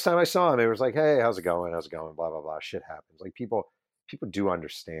 And the next time I saw him, it was like, "Hey, how's it going? How's it going? Blah, blah, blah." Shit happens. Like people do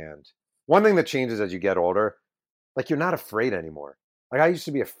understand. One thing that changes as you get older, like you're not afraid anymore. Like I used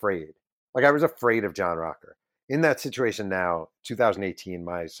to be afraid. Like I was afraid of John Rocker. In that situation now, 2018,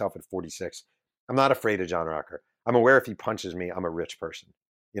 myself at 46, I'm not afraid of John Rocker. I'm aware if he punches me, I'm a rich person.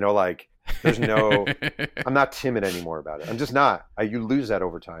 Like there's no, I'm not timid anymore about it. I'm just not. You lose that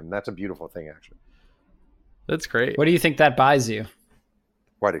over time. That's a beautiful thing, actually. That's great. What do you think that buys you?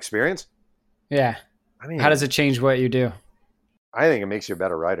 What, experience? Yeah. I mean, how does it change what you do? I think it makes you a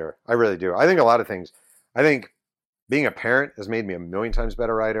better writer. I really do. I think a lot of things. I think being a parent has made me a million times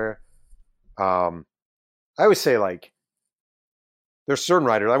better writer. I always say, like, there's certain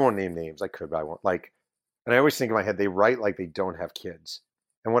writers, I won't name names. I could, but I won't. Like, and I always think in my head, they write like they don't have kids.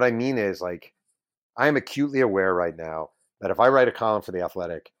 And what I mean is, like, I am acutely aware right now that if I write a column for The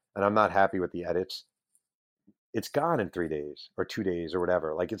Athletic and I'm not happy with the edits, it's gone in 3 days or 2 days or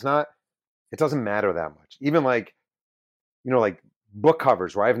whatever. Like, it doesn't matter that much. Even like, like book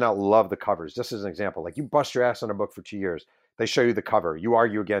covers where I have not loved the covers. Just as an example, like you bust your ass on a book for 2 years. They show you the cover. You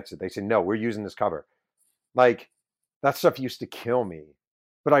argue against it. They say, "No, we're using this cover." Like that stuff used to kill me.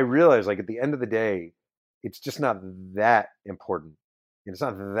 But I realized, like, at the end of the day, it's just not that important. It's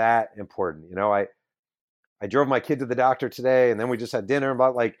not that important. I drove my kid to the doctor today, and then we just had dinner.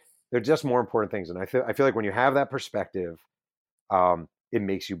 About like, they're just more important things. And I feel like when you have that perspective, it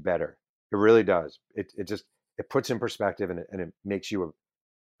makes you better. It really does. It puts in perspective, and it makes you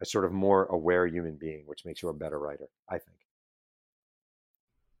a sort of more aware human being, which makes you a better writer, I think.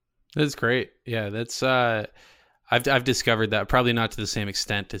 That's great. Yeah, that's I've discovered that, probably not to the same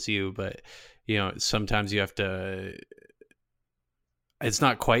extent as you, but sometimes you have to, it's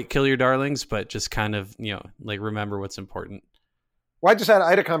not quite kill your darlings, but just kind of, like remember what's important. Well, I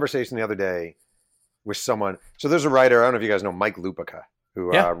had a conversation the other day with someone. So there's a writer, I don't know if you guys know Mike Lupica,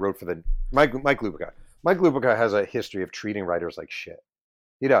 who wrote for the Mike Lupica. Mike Lupica has a history of treating writers like shit.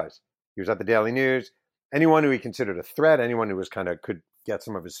 He does. He was at the Daily News. Anyone who he considered a threat, anyone who was could get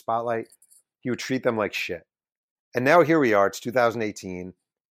some of his spotlight, he would treat them like shit. And now here we are, it's 2018,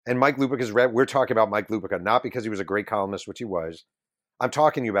 and Mike Lupica's we're talking about Mike Lupica, not because he was a great columnist, which he was. I'm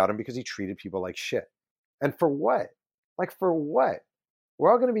talking to you about him because he treated people like shit. And for what? Like, for what?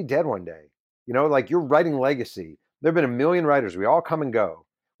 We're all going to be dead one day. Like, you're writing legacy. There have been a million writers. We all come and go.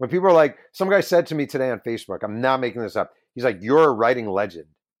 When people are like, some guy said to me today on Facebook, I'm not making this up. He's like, you're a writing legend.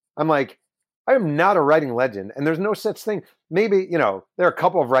 I'm like, I am not a writing legend. And there's no such thing. Maybe, there are a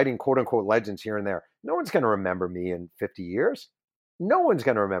couple of writing quote unquote legends here and there. No one's going to remember me in 50 years. No one's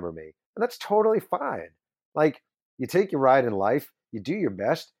going to remember me. And that's totally fine. Like, you take your ride in life, you do your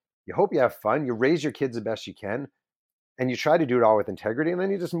best, you hope you have fun, you raise your kids the best you can, and you try to do it all with integrity, and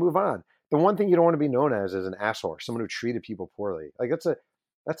then you just move on. The one thing you don't want to be known as is an asshole, someone who treated people poorly. Like, that's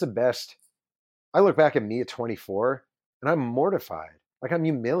the best. I look back at me at 24, and I'm mortified. Like, I'm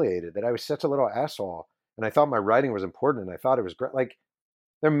humiliated that I was such a little asshole, and I thought my writing was important, and I thought it was great. Like,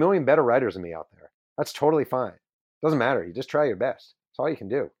 there are a million better writers than me out there. That's totally fine. Doesn't matter. You just try your best. That's all you can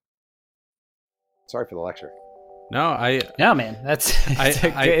do. Sorry for the lecture. No, man,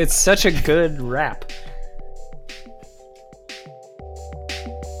 it's such a good wrap.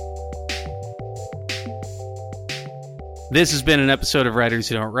 This has been an episode of Writers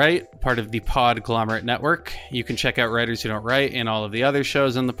Who Don't Write, part of the Podglomerate Network. You can check out Writers Who Don't Write and all of the other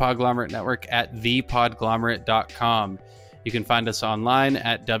shows on the Podglomerate Network at thepodglomerate.com. You can find us online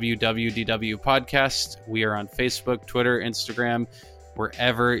at WWDW Podcast. We are on Facebook, Twitter, Instagram,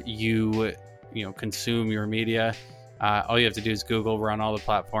 wherever you consume your media. All you have to do is Google. We're on all the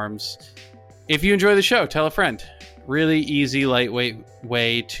platforms. If you enjoy the show, tell a friend. Really easy, lightweight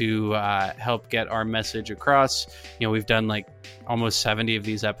way to help get our message across. We've done like almost 70 of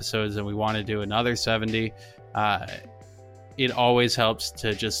these episodes, and we want to do another 70. It always helps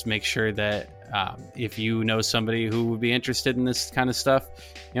to just make sure that if you know somebody who would be interested in this kind of stuff,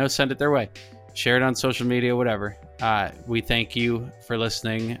 send it their way. Share it on social media, whatever. We thank you for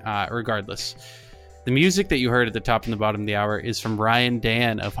listening, regardless. The music that you heard at the top and the bottom of the hour is from Ryan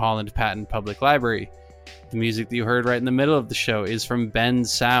Dan of Holland Patton Public Library. The music that you heard right in the middle of the show is from Ben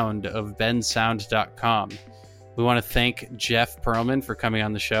Sound of bensound.com. We want to thank Jeff Pearlman for coming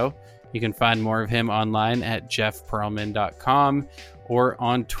on the show. You can find more of him online at jeffpearlman.com or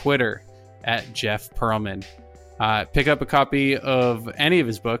on Twitter at Jeff Pearlman. Pick up a copy of any of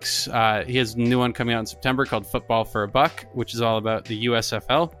his books. He has a new one coming out in September called Football for a Buck, which is all about the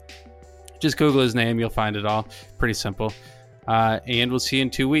USFL. Just Google his name, you'll find it all. Pretty simple. And we'll see you in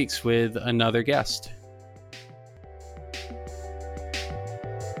 2 weeks with another guest.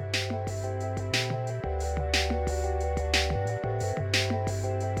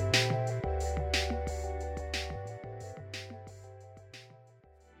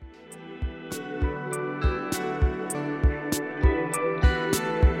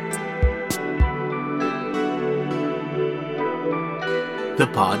 The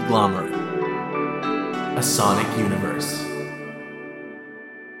Podglomerate, a sonic universe.